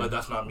feel you. Like,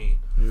 that's not me.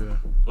 Yeah.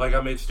 Like,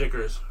 I made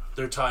stickers.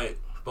 They're tight,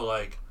 but,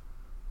 like,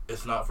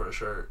 it's not for a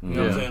shirt. You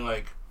know what I'm saying?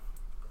 Like,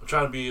 I'm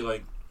trying to be,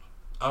 like,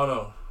 I don't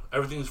know.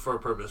 Everything's for a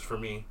purpose for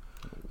me.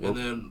 And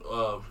then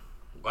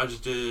I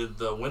just did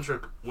the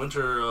winter.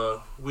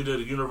 We did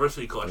a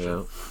university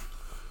collection.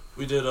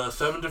 We did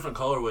 7 different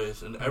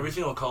colorways, and every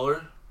single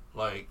color,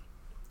 like,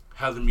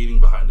 has a meaning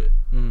behind it.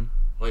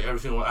 Like, every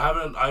single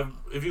one.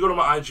 If you go to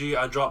my IG,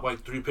 I dropped,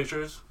 like, 3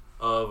 pictures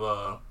of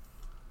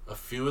a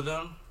few of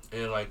them,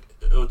 and, like,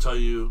 it will tell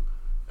you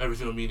every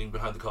single meaning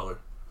behind the color.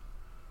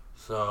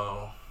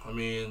 So, I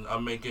mean,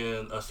 I'm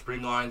making a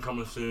spring line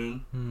coming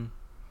soon.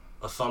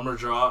 A summer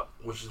drop,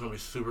 which is going to be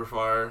super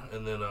fire.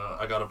 And then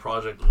I got a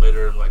project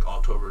later in, like,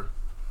 October.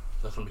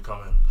 That's going to be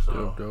coming.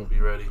 So, dope. Be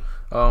ready.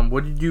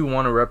 What did you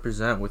want to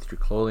represent with your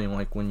clothing?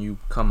 Like, when you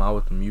come out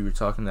with them, you were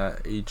talking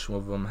that each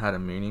of them had a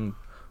meaning.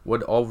 What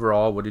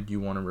did you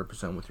want to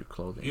represent with your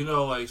clothing? You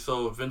know, like,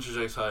 so Vintage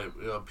X Hype,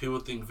 you know, people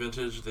think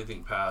vintage, they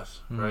think past,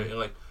 right? And,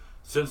 like,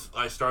 since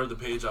I started the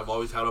page, I've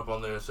always had up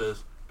on there, it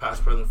says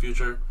past, present,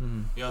 future.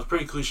 You know, it's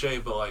pretty cliche,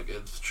 but, like,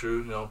 it's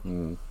true, you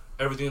know.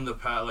 Everything in the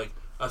past, like,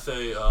 I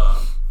say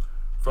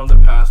from the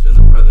past and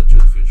the present to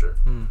the future.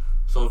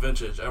 So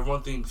vintage,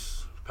 everyone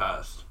thinks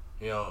past.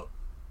 You know,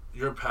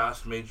 your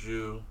past made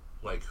you,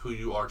 like, who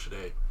you are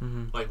today.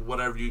 Like,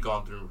 whatever you've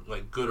gone through,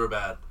 like, good or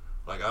bad.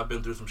 Like, I've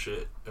been through some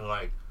shit, and,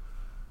 like,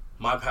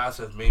 my past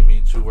has made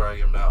me to where I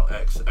am now.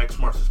 X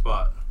marks the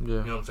spot. You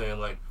know what I'm saying?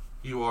 Like,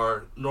 you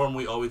are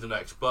normally always an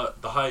X,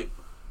 but the hype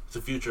is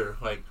the future.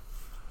 Like,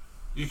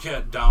 you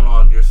can't down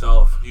on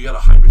yourself. You gotta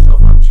hype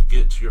yourself up to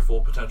get to your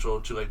full potential,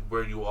 to, like,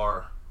 where you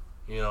are.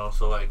 You know,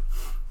 so, like,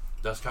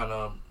 that's kind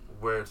of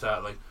where it's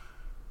at. Like,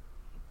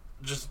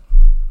 just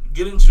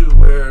getting to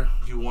where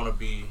you want to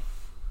be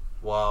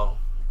while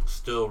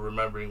still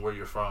remembering where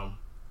you're from.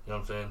 You know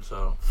what I'm saying?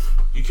 So,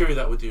 you carry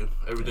that with you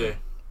every day.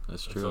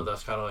 That's true. So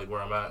that's kind of like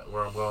where I'm at,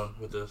 where I'm going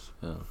with this.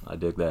 Yeah, I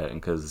dig that.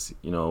 And because,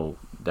 you know,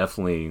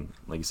 definitely,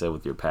 like you said,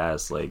 with your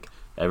past, like,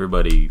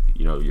 everybody,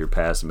 you know, your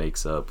past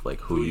makes up, like,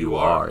 who you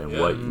are and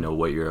what, you know,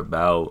 what you're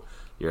about,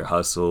 your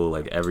hustle,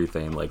 like,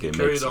 everything. Like, it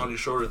carry makes it on your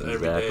shoulders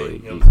every day. You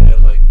know what I'm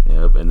saying? Like,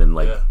 yep. And then,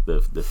 like,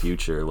 the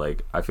future,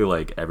 like, I feel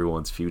like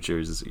everyone's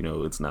futures, you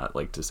know, it's not,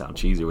 like, to sound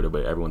cheesy or whatever,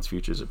 but everyone's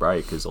futures are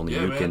bright because only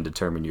you can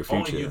determine your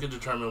future. Only you can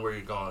determine where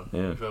you're going.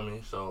 You feel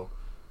me? So,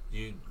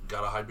 you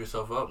gotta hype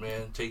yourself up,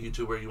 man. Take you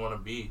to where you want to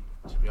be.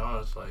 To be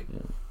honest, like,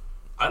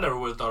 I never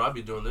would have thought I'd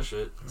be doing this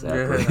shit.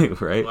 Exactly,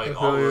 right?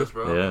 Like, all of us,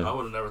 bro. I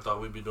would have never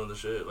thought we'd be doing this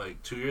shit.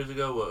 Like, 2 years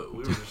ago, we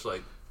were just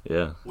like,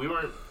 we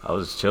weren't. I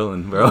was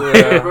chilling, bro.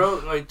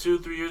 Bro. Like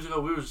 2-3 years ago,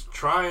 we was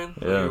trying.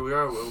 Like, here we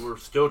are. We're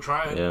still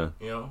trying. You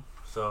know.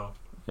 So.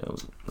 Yeah,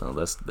 no,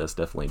 that's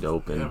definitely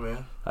dope. And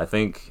man. I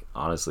think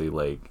honestly,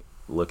 like,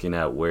 looking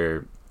at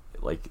where,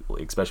 like,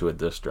 especially with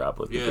this drop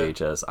with the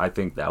VHS, I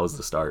think that was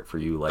the start for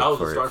you, like,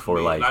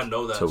 for like, I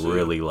know that to too.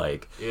 Really,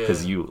 like,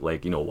 because you,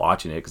 like, you know,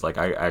 watching it, because, like,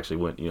 I actually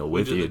went, you know,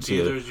 with you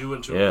too.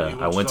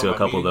 I went to a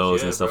couple of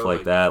those and stuff, bro,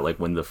 like that, like,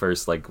 when the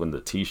first, like, when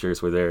the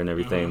t-shirts were there and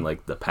everything,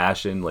 like, the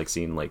passion, like,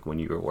 seeing, like, when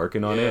you were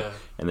working on it,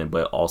 and then,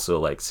 but also,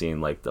 like,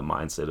 seeing, like, the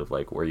mindset of,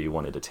 like, where you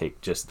wanted to take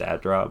just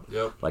that drop.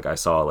 Like, I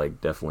saw,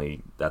 like,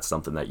 definitely that's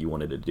something that you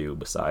wanted to do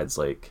besides,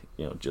 like,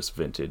 you know, just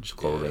vintage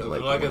clothing.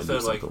 Like I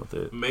said, like,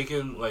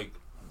 making, like,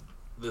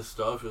 this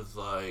stuff is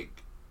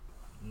like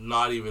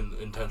not even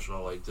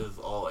intentional. Like this is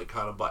all like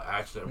kind of by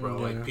accident, bro.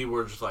 Like people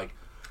are just like,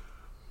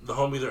 the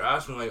homies are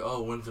asking like,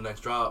 oh, when's the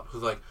next drop?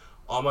 Because like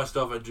all my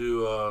stuff I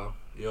do,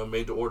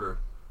 made to order,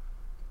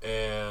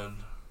 and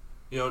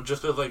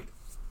just because like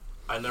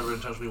I never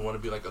intentionally want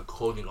to be like a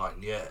clothing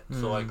line yet,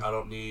 so like I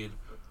don't need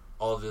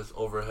all this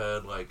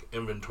overhead like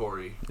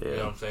inventory. You know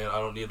what I'm saying? I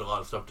don't need a lot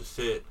of stuff to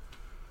sit,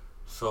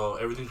 so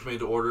everything's made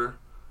to order.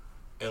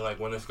 And,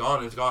 like, when it's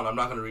gone, it's gone. I'm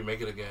not going to remake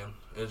it again.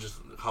 It's just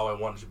how I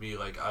want it to be.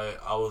 Like,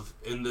 I was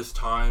in this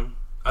time.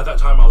 At that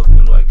time, I was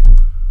in, like,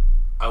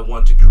 I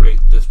want to create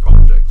this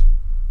project.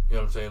 You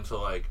know what I'm saying?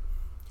 So, like,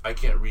 I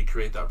can't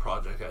recreate that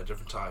project at a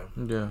different time.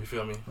 Yeah. You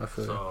feel me? I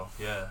feel so,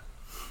 yeah.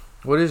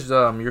 What is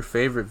your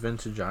favorite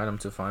vintage item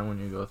to find when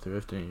you go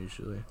thrifting,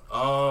 usually?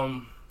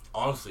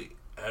 Honestly,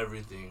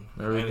 everything.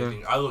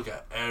 Anything. I look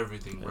at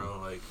everything, bro.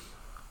 Like,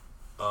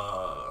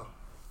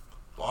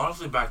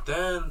 honestly, back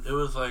then, it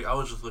was like, I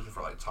was just looking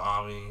for, like,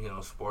 Tommy,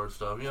 sports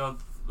stuff,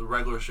 the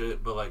regular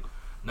shit. But, like,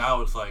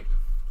 now it's like,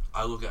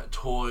 I look at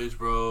toys,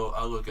 bro.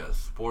 I look at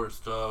sports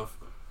stuff,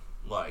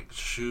 like,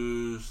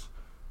 shoes.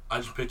 I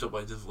just picked up,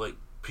 like, this, like,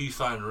 peace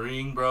sign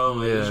ring, bro.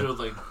 Like, this shit was,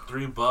 like,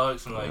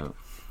 $3. And, like,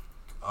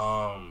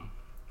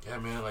 yeah,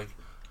 man, like,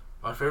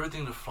 my favorite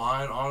thing to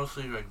find,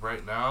 honestly, like,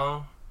 right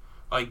now,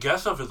 like,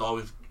 Guess stuff is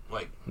always,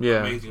 like,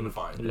 amazing to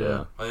find.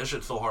 Yeah. Like, this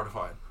shit's so hard to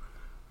find.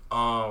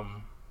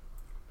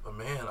 But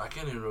man, I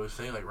can't even really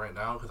say like right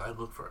now because I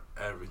look for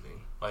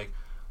everything. Like,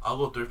 I'll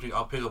go thrifting,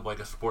 I'll pick up like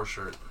a sports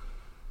shirt,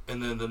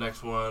 and then the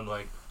next one,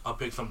 like, I'll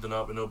pick something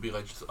up and it'll be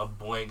like just a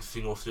blank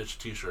single stitch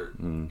T-shirt.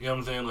 You know what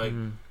I'm saying? Like,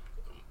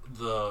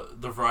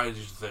 the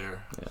variety's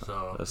there. Yeah.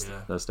 So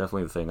that's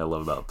definitely the thing I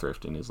love about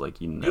thrifting is like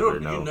you never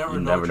know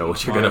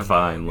what you're gonna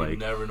find. Like,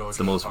 it's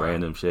the most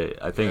random shit.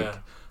 I think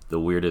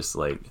the weirdest,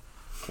 like,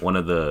 one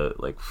of the,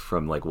 like,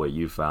 from, like, what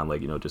you found,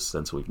 like, just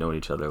since we've known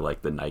each other,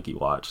 like, the Nike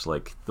watch,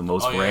 like, the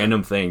most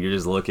random thing. You're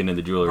just looking in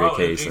the jewelry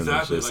case, and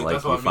it's just,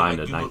 like you find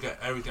a Nike. Look at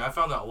everything. I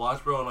found that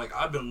watch, bro, and, like,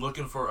 I've been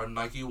looking for a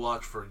Nike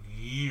watch for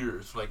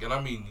years. Like, and I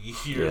mean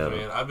years,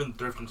 man. I've been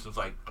thrifting since,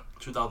 like,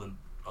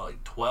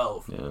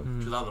 2012,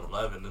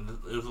 2011, and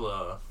it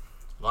was,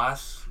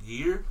 last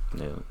year?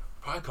 Yeah.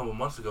 Probably a couple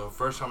months ago.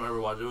 First time I ever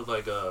watched it was,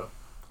 like a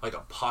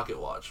pocket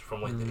watch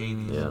from, like, the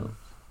 80s. Yeah.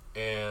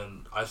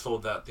 And I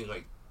sold that thing,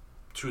 like,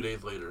 2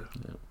 days later.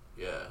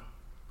 Yeah.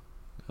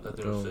 That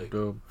thing was sick.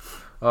 Dope.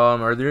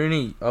 Are there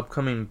any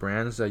upcoming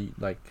brands that you,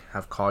 like,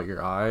 have caught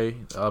your eye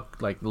up,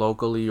 like,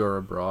 locally or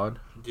abroad?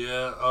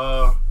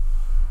 Yeah.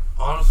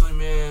 Honestly,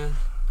 man,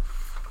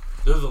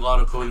 there's a lot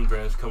of clothing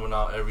brands coming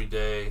out every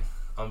day.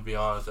 I'm gonna be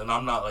honest, and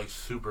I'm not like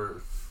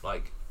super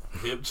like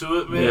hip to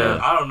it, man. Yeah.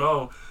 I don't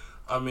know.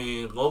 I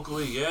mean,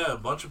 locally, a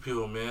bunch of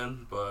people,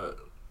 man. But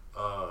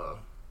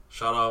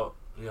shout out.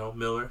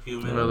 Miller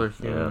Human. The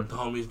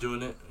homies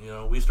doing it.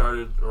 We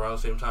started around the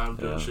same time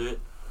doing shit.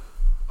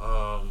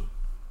 The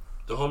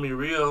homie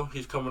Rio,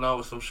 he's coming out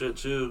with some shit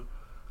too.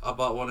 I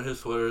bought one of his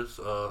sweaters,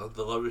 the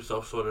Love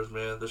Yourself sweaters,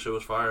 man. This shit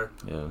was fire.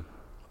 Yeah.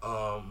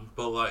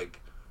 But like,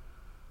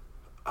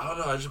 I don't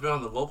know. I just been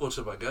on the local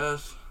tip, I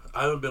guess.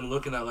 I haven't been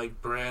looking at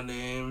like brand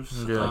names.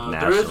 Yeah,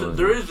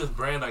 there is this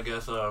brand, I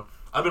guess.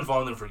 I've been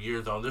following them for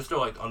years though. They're still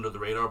like under the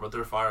radar, but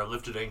they're fire.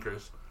 Lifted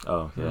Anchors.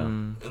 Oh yeah.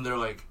 And they're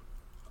like.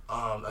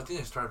 I think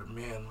they started,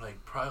 man,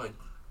 like, probably, like,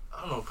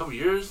 I don't know, a couple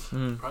years.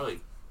 Probably, like,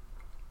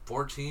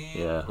 14.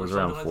 Yeah, it was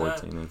around 14,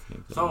 I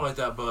think. Something like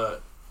that,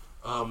 but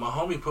my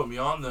homie put me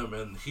on them,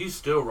 and he's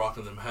still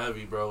rocking them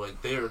heavy, bro.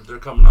 Like, they're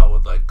coming out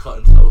with, like, cut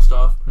and sew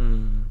stuff.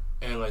 And,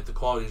 like, the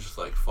quality is just,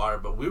 like, fire.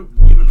 But we've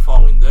been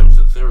following them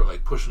since they were,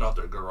 like, pushing out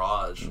their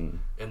garage.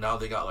 And now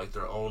they got, like,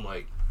 their own,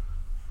 like,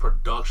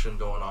 production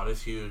going on.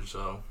 It's huge,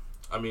 so,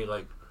 I mean,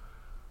 like,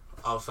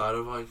 outside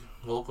of like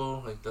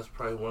local, like that's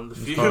probably one of the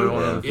few.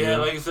 Yeah,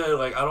 like I said,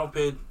 like I don't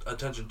pay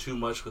attention too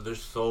much because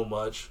there's so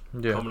much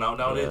coming out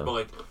nowadays. But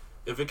like,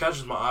 if it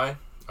catches my eye,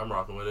 I'm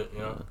rocking with it.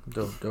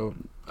 Dope.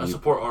 I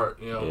support art.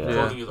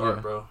 Clothing is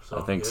art, bro. So,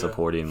 I think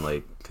supporting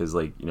like, cause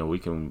like we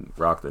can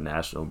rock the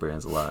national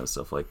brands a lot and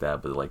stuff like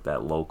that, but like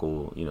that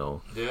local,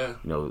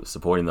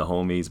 supporting the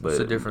homies, but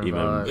it's a different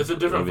vibe. It's a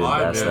different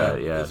vibe,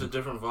 man. It's a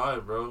different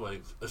vibe, bro.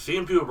 Like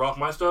seeing people rock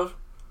my stuff,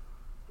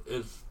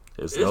 it's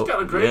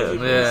kind of crazy,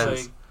 man.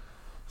 Like,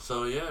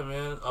 so yeah,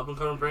 man, up and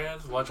coming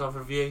brands. Watch out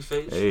for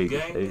VHH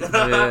gang.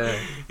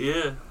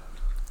 Yeah.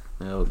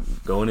 Now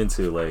going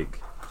into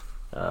like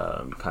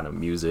kind of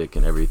music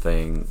and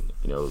everything.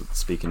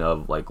 Speaking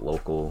of like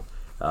local,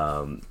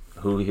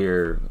 who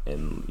here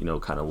and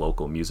kind of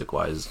local music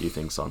wise do you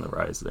think's on the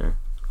rise there?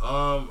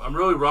 I'm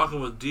really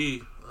rocking with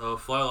D,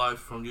 Fly Life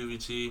from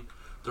UVT,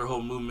 their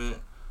whole movement,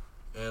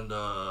 and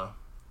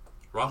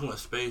rocking with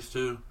Space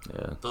too.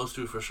 Yeah. Those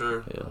two for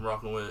sure. Yeah. I'm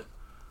rocking with.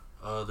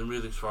 Their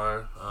music's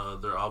fire.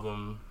 Their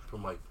album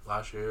from like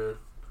last year,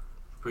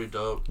 pretty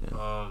dope.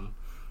 Yeah.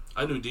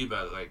 I knew D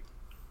back like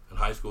in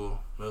high school,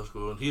 middle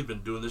school, and he's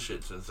been doing this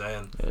shit since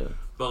then. Yeah.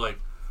 But like,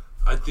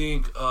 I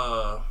think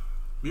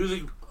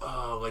music,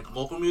 like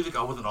local music,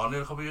 I wasn't on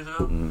there a couple years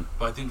ago.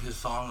 But I think his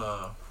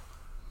song,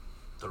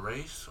 "The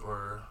Race,"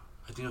 or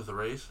I think it was The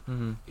Race.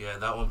 Mm-hmm. Yeah,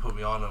 that one put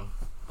me on him.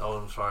 That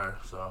one was fire.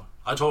 So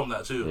I told him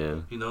that too.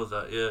 Yeah. He knows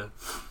that. Yeah.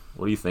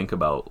 What do you think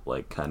about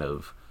like kind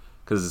of,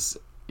 because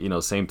you know,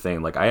 same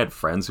thing. Like I had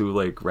friends who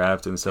like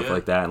rapped and stuff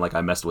like that, and like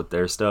I messed with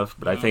their stuff.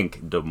 But I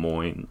think Des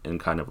Moines, in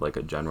kind of like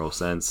a general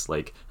sense,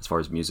 like as far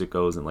as music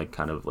goes, and like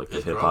kind of like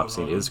the hip hop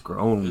scene, is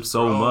grown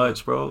so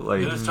much, bro.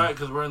 Like and it's tight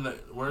because we're in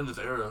this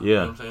era. Yeah. You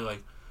know what I'm saying?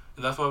 Like,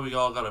 and that's why we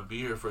all gotta be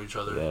here for each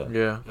other. Yeah. Yeah. You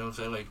know what I'm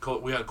saying?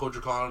 Like we had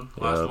CultureCon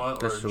last month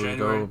That's or really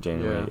January.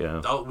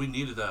 January, That, we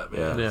needed that,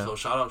 man. Yeah. So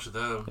shout out to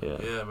them. Yeah,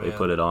 man. They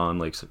put it on,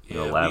 like, you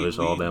know, Lavish,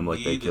 all them,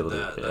 like, they killed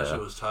that. it. That shit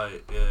was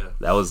tight, yeah.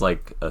 That was,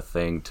 like, a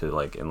thing to,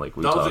 like, and, like,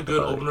 we talked about that was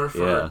a good opener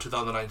for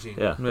 2019.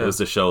 Yeah, it was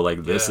to show,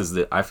 like, this is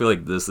the, I feel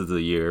like this is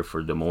the year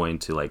for Des Moines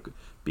to, like,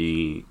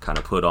 be kind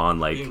of put on,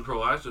 like, being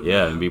proactive.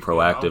 Yeah, man. and be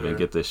proactive and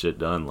get this shit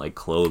done, like,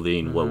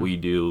 clothing, what we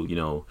do, you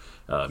know,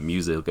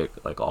 music,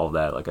 like, all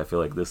that. Like, I feel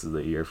like this is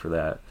the year for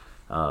that.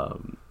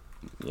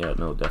 Yeah,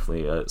 no,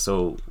 definitely.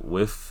 So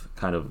with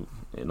kind of,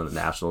 you know, the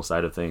national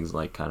side of things,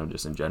 like kind of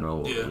just in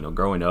general, you know,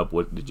 growing up,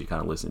 what did you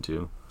kind of listen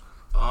to?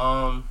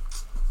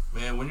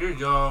 Man, when you're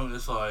young,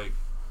 it's like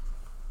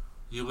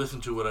you listen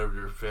to whatever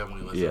your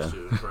family listens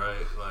to,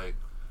 right? Like,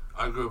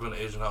 I grew up in an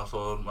Asian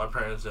household. My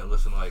parents didn't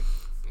listen like,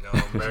 you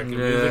know, American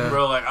music,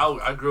 bro. Like,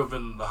 I grew up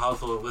in the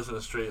household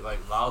listening straight like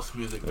Laos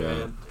music,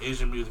 man,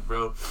 Asian music,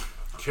 bro,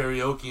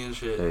 karaoke and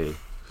shit. Hey.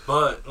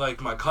 But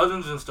like my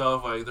cousins and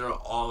stuff, like they're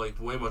all like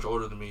way much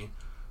older than me.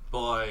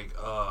 But like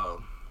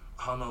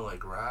I don't know,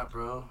 like rap,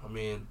 bro. I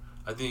mean,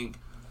 I think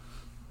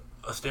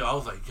I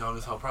was like young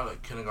as hell, probably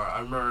like kindergarten.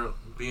 I remember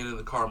being in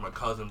the car with my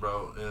cousin,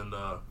 bro, and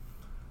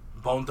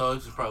Bone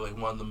Thugs is probably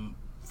like one of the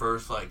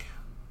first like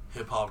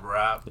hip hop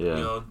rap, you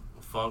know,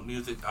 funk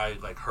music I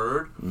like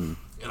heard, and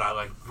I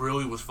like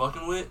really was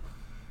fucking with.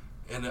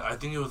 And I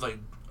think it was like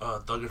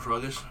Thug and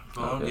Fruggish,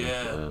 Bone.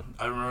 Yeah,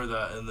 I remember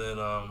that. And then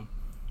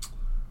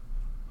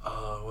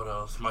what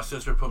else? My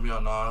sister put me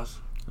on Nas.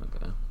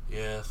 Okay.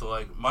 Yeah, so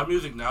like my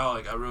music now,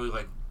 like I really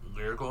like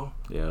lyrical.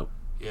 Yep.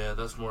 Yeah,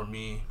 that's more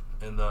me,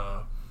 and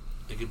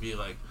it could be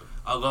like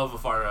I love a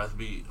fire ass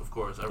beat, of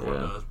course,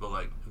 everyone does. But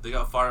like if they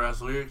got fire ass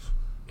lyrics,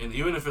 and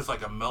even if it's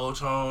like a mellow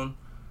tone,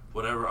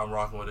 whatever, I'm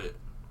rocking with it.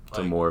 Like,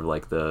 so more of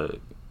like the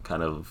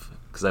kind of,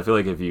 because I feel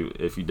like if you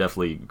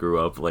definitely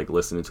grew up like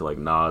listening to like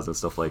Nas and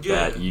stuff like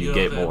that, you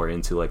get more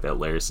into like that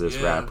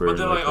lyricist rapper. But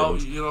then and,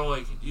 like you know,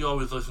 like you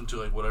always listen to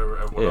like whatever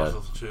everyone else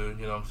listens to,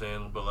 you know what I'm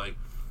saying? But like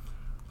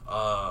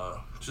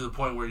to the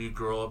point where you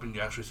grow up and you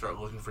actually start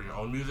looking for your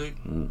own music.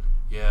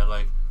 Yeah,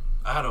 like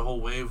I had a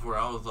whole wave where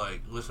I was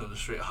like listening to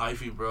straight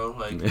hyphy, bro,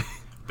 like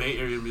Bay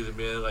Area music,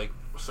 man, like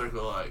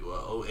circa like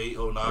what, 08,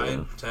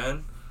 09,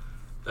 10.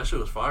 That shit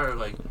was fire.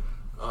 Like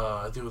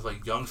I think it was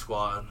like Young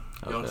Squad.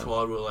 Young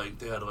Squad with like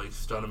they had like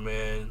Stunner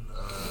Man,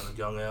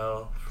 Young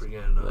L,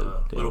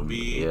 freaking Little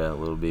B. Yeah,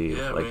 Little B.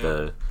 Yeah, like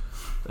man.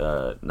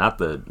 not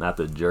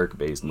the jerk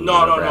based movie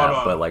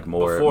no, but like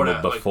more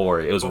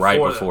before it was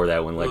before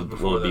that when like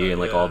Lil B and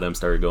like all them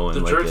started going.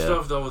 The like, jerk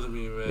stuff, that wasn't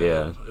me, man.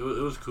 Yeah, it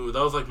was cool.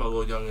 That was like my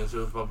little youngins. It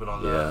was bumping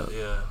on that.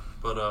 Yeah.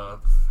 But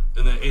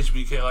and then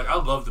HBK, like I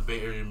love the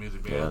Bay Area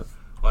music, man. Yeah.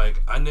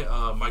 Like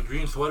my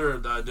green sweater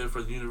that I did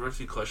for the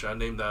university collection, I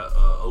named that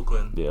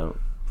Oakland. Yeah.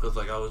 Because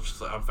like I was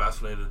just like I'm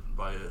fascinated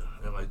by it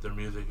and like their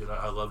music, and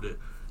I loved it.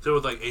 So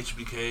with like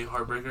HBK,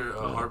 Heartbreaker,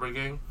 Heartbreak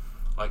Gang,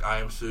 like I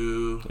Am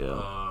Sue,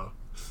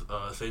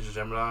 Sage of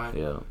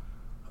Gemini,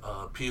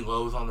 P.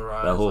 Lowe's on the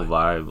rise. That whole like,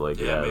 vibe, like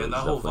man, that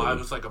whole vibe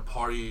is like a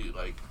party.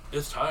 Like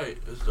it's tight,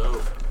 it's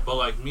dope. But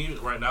like me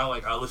right now,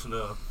 like I listen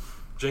to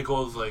J.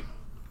 Cole's like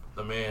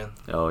the man.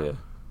 Oh yeah.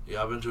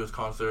 Yeah, I've been to his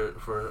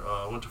concert for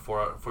went to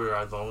For Your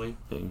Eyes Only.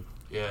 Dang.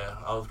 Yeah,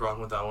 I was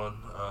rocking with that one.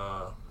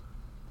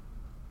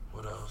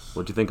 What else?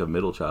 What'd you think of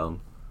Middle Child?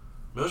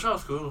 Middle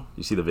Child's cool.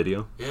 You see the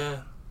video?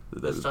 Yeah.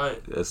 That's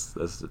tight. That's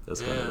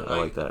kind of, I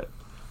like that.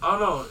 I don't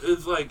know.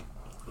 It's like,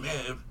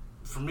 man,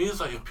 for me, it's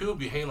like if people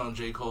be hating on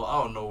J. Cole,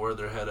 I don't know where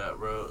their head at,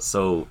 bro.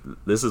 So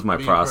this is my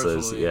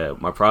process. Yeah,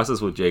 my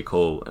process with J.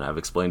 Cole, and I've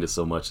explained it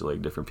so much to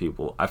like different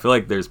people. I feel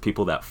like there's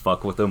people that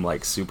fuck with him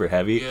like super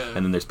heavy, and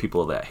then there's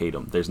people that hate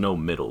him. There's no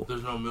middle.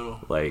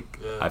 Like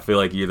I feel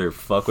like you either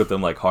fuck with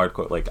them like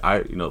hardcore, like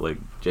like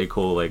J.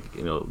 Cole, like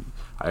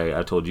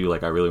I told you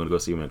like I really want to go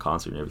see him in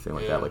concert and everything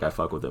like that. Like I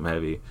fuck with him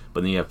heavy,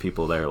 but then you have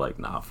people that are like,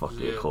 nah, fuck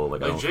J. Cole.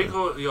 Like J.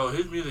 Cole,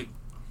 his music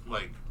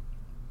like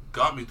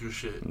got me through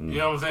shit. You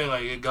know what I'm saying?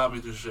 Like it got me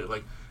through shit.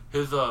 Like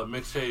his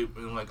mixtape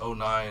in like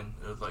 09,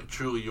 it was like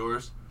Truly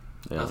Yours.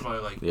 That's my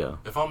like.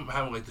 If I'm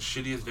having like the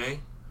shittiest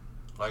day,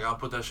 like I'll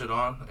put that shit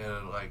on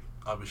and like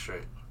I'll be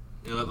straight.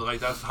 You know, like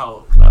that's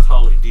how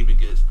like deep it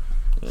gets.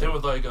 Same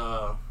with like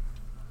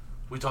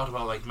we talked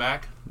about like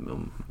Mac.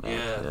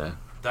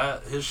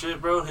 That his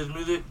shit, bro, his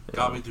music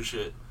got me through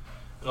shit.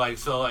 Like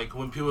so, like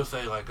when people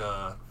say like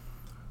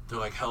they're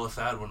like hella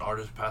sad when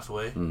artists pass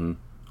away.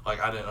 Like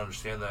I didn't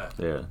understand that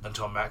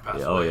until Mac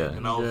passed away,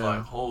 and I was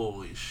like,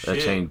 holy shit,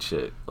 that changed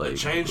shit. Like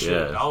shit.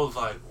 I was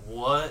like,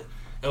 what?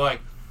 And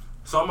like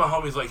some of my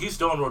homies, like he's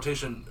still in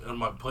rotation in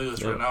my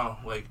playlist right now.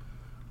 Like,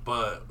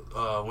 but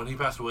when he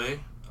passed away,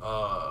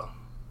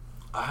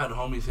 I had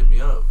homies hit me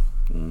up,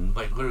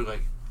 like literally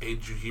like, "Hey,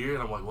 did you hear?"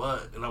 And I'm like,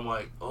 "What?" And I'm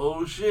like,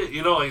 "Oh shit,"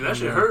 you know, like that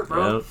shit hurt,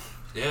 bro. Yep.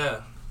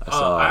 Yeah.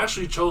 I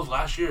actually chose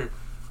last year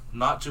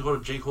not to go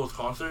to J. Cole's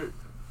concert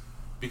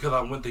because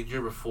I went the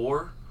year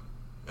before,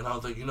 and I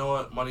was like, you know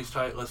what, money's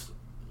tight. Let's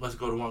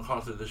go to one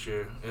concert this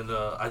year, and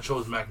I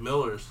chose Mac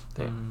Miller's,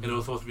 and it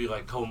was supposed to be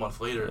like a couple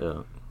months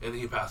later, and then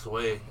he passed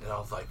away, and I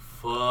was like,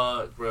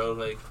 fuck, bro,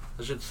 like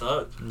that shit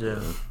sucked. Yeah.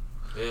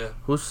 Yeah.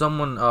 Who's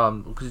someone?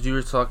 Because you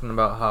were talking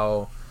about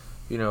how,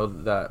 you know,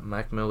 that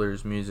Mac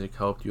Miller's music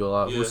helped you a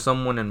lot. Yeah. Who's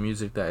someone in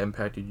music that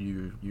impacted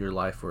your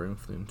life or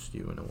influenced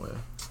you in a way?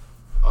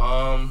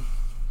 Honestly,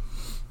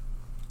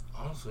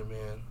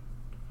 man,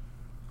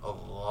 a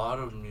lot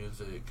of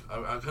music.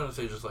 I kind of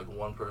say just like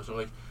one person,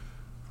 like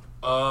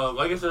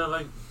I said,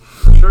 like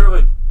sure,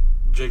 like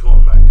J. Cole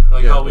and Mac,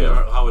 like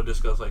how we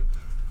discussed, like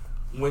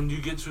when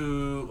you get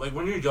to like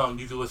when you're young,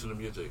 you can listen to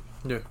music.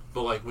 Yeah.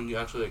 But like when you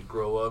actually like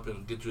grow up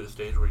and get to a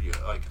stage where you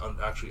like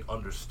actually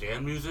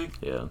understand music.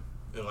 Yeah.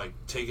 And like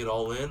take it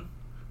all in,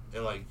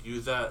 and like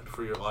use that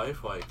for your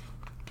life, like.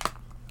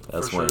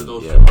 That's for sure,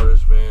 those two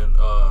artists, man.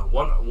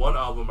 One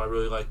album I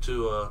really like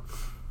too,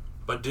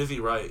 by Dizzy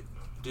Wright.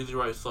 Dizzy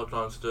Wright slept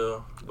on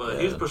still, but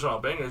he's pushing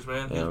out bangers,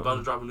 man. He's about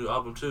to drop a new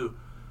album too.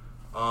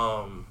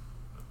 I don't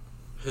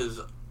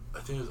know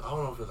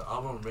if it's an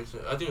album or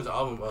mixtape. I think it's an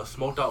album,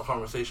 Smoked Out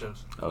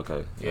Conversations.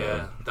 Okay.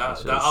 Yeah,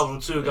 that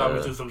album too got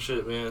me through some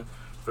shit, man,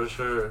 for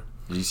sure.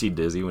 Did you see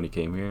Dizzy when he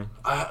came here?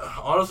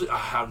 Honestly, I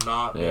have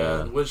not,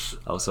 man. Which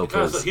I was so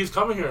pissed. He's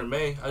coming here in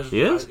May.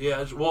 He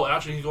is? Well,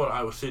 actually, he's going to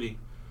Iowa City.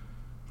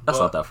 That's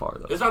not that far,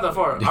 though. It's not that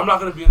far. I'm not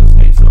gonna be in the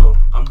States, so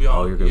I'm be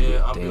on. You're gonna be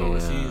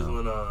overseas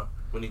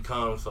when he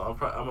comes. So I'm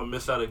gonna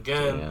miss that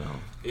again. Damn.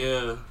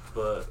 Yeah,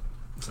 but.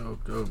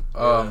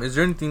 Dope. Is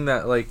there anything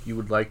that like you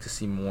would like to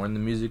see more in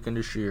the music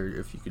industry, or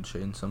if you could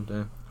change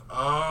something?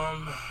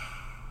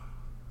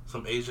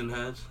 Some Asian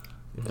heads.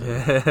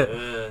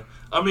 Yeah.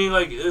 I mean,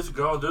 like it's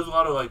growing. There's a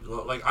lot of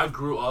like I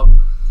grew up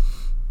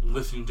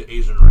listening to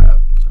Asian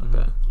rap.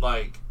 Okay.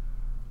 Like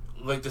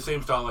the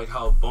same style like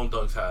how Bone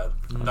Thugs had.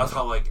 That's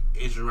how like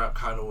Asian rap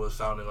kind of was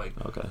sounding like.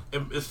 Okay.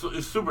 It's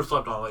super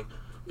slept on. Like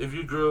if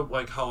you grew up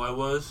like how I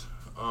was,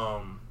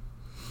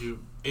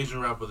 Asian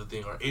rap was a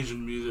thing, or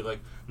Asian music, like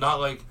not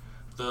like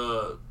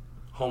the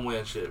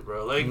Homeland shit,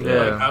 bro. Like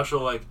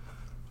actual like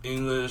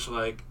English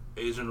like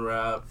Asian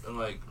rap, and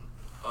like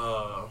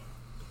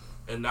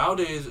and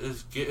nowadays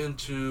it's getting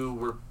to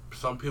where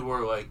some people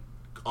are like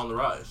on the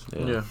rise.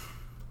 Yeah.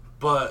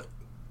 But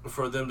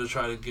for them to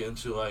try to get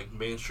into like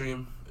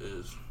mainstream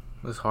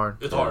it's hard.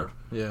 It's hard.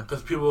 Yeah.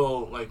 Because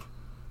people like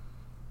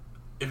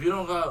if you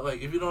don't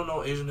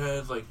know Asian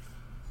heads, like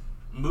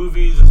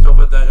movies and stuff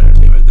like that,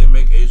 entertainment, they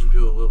make Asian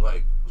people look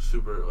like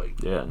super like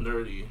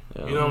nerdy.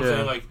 Yeah. You know what I'm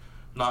saying? Like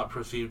not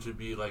perceived to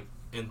be like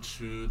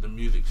into the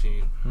music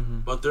scene.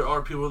 But there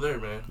are people there,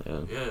 man.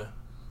 Yeah.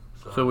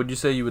 So would you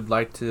say you would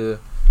like to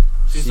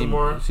see some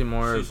more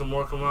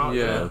come out?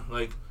 Yeah.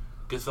 Like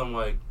get some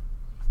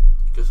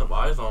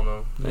eyes on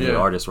them. Any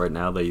artists right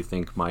now that you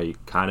think might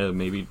kind of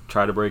maybe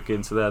try to break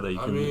into that you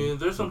can? I mean,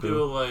 there's some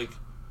people like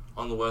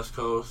on the West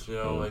Coast, you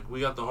know, like we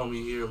got the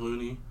homie here,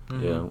 Looney.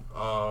 Yeah.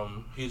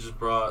 He just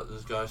brought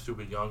this guy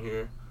Stupid Young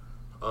here,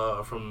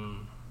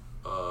 from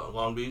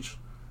Long Beach,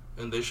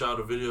 and they shot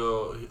a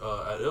video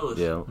at Illis.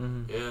 Yeah.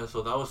 Yeah.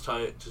 So that was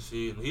tight to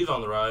see, and he's on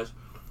the rise.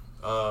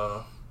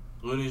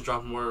 Looney's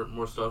dropping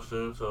more stuff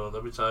soon, so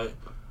that'll be tight.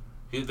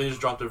 They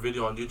just dropped their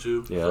video on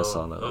YouTube. Yeah, so I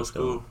saw that. That was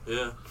cool.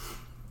 Yeah.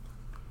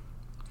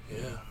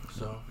 Yeah.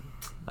 So.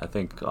 I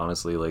think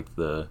honestly, like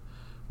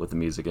with the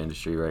music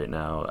industry right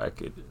now,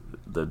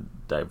 the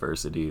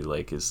diversity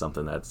like is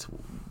something that's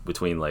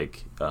between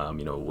like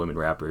women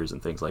rappers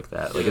and things like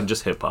that, like and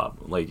just hip hop,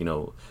 like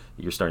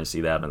you're starting to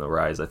see that on the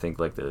rise. I think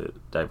like the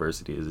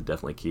diversity is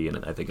definitely key,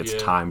 and I think it's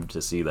time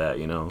to see that.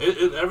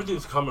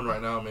 Everything's coming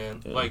right now,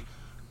 man. Yeah. Like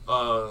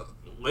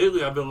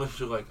lately I've been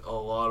listening to like a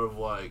lot of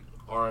like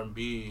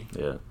R&B.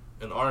 Yeah.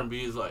 And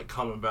R&B is like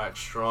coming back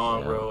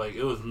strong, bro. Like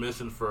it was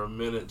missing for a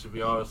minute, to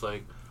be honest.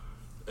 Like,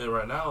 and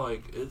right now,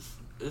 like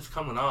it's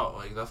coming out.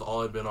 Like that's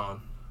all I've been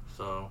on.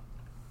 So.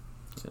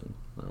 Yeah,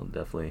 well,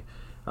 definitely.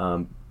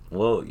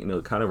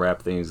 Well, kind of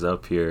wrap things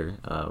up here.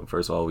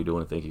 First of all, we do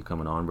want to thank you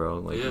coming on, bro.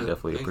 Like, we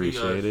definitely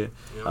appreciate it.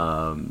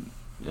 Yeah.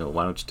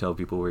 Why don't you tell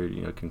people where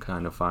can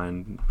kind of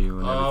find you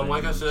and everything?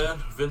 Like I said,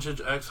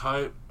 Vintage X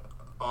Hype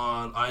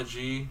on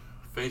IG,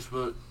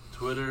 Facebook,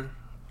 Twitter.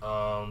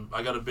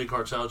 I got a Big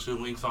Cartel too.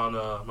 Links on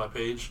my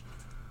page.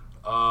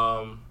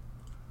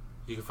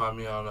 You can find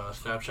me on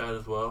Snapchat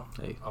as well.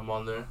 Hey. I'm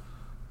on there.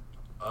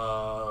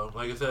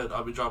 Like I said,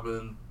 I'll be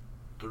dropping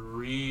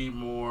 3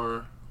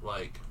 more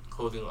like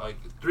clothing, like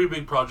 3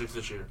 big projects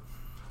this year.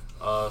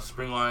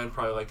 Spring line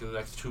probably like in the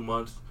next 2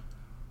 months.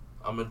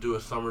 I'm gonna do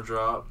a summer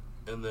drop,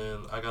 and then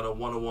I got a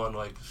 101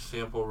 like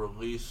sample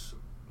release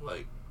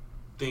like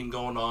thing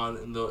going on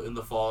in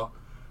the fall.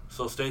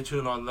 So stay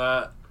tuned on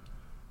that.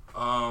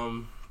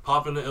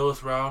 Pop in the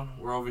Illis round.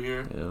 We're over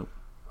here.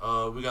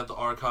 Yep. We got the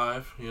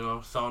archive,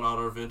 selling out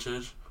our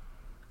vintage.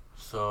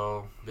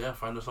 So, yeah,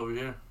 find us over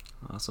here.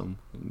 Awesome.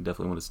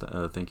 Definitely want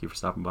to thank you for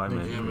stopping by,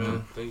 man. Yeah,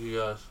 man. Thank you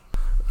guys.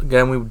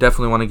 Again, we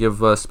definitely want to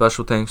give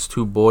special thanks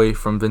to Boy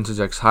from Vintage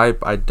X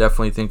Hype. I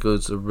definitely think it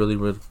was a really,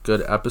 really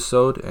good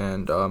episode,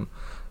 and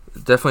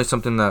definitely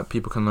something that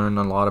people can learn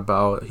a lot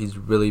about. He's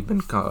really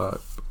been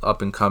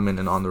up and coming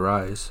and on the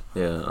rise.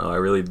 Yeah, I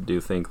really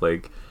do think,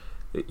 like,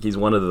 he's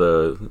one of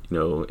the,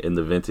 in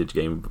the vintage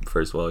game,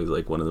 first of all, he's,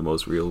 like, one of the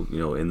most real,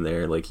 in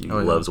there. Like, he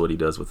loves what he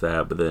does with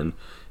that. But then,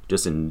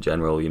 just in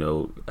general,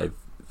 I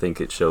think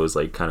it shows,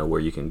 like, kind of where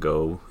you can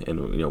go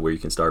and, where you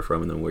can start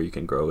from and then where you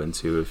can grow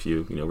into if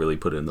you, really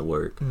put in the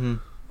work. Mm-hmm.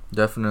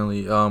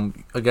 Definitely.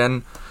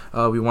 Again,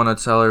 we want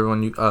to tell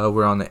everyone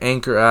we're on the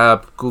Anchor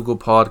app, Google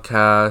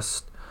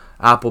Podcast,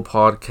 Apple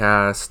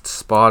Podcast,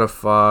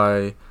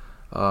 Spotify.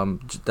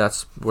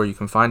 That's where you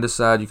can find us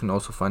at. You can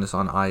also find us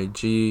on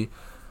IG.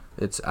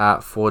 It's at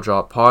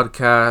 4Drop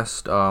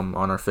Podcast. On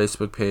our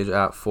Facebook page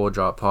at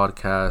 4Drop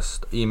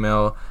Podcast.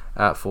 Email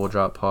at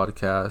 4Drop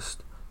Podcast.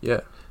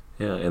 Yeah.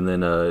 Yeah, and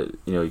then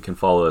you can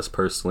follow us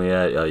personally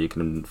you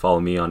can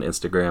follow me on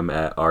Instagram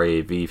at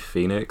RAV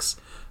Phoenix.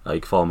 You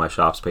can follow my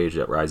shops page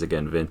at Rise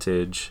Again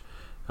Vintage.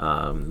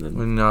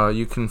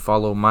 You can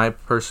follow my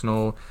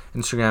personal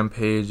Instagram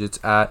page.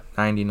 It's at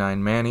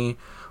 99manny,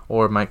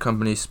 or my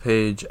company's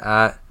page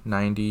at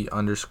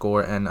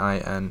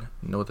 90_NIN.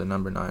 With the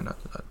number 9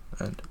 at that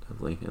end.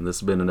 Lovely. And this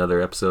has been another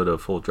episode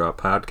of Full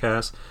Drop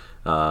Podcast.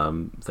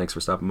 Thanks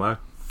for stopping by.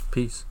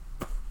 Peace.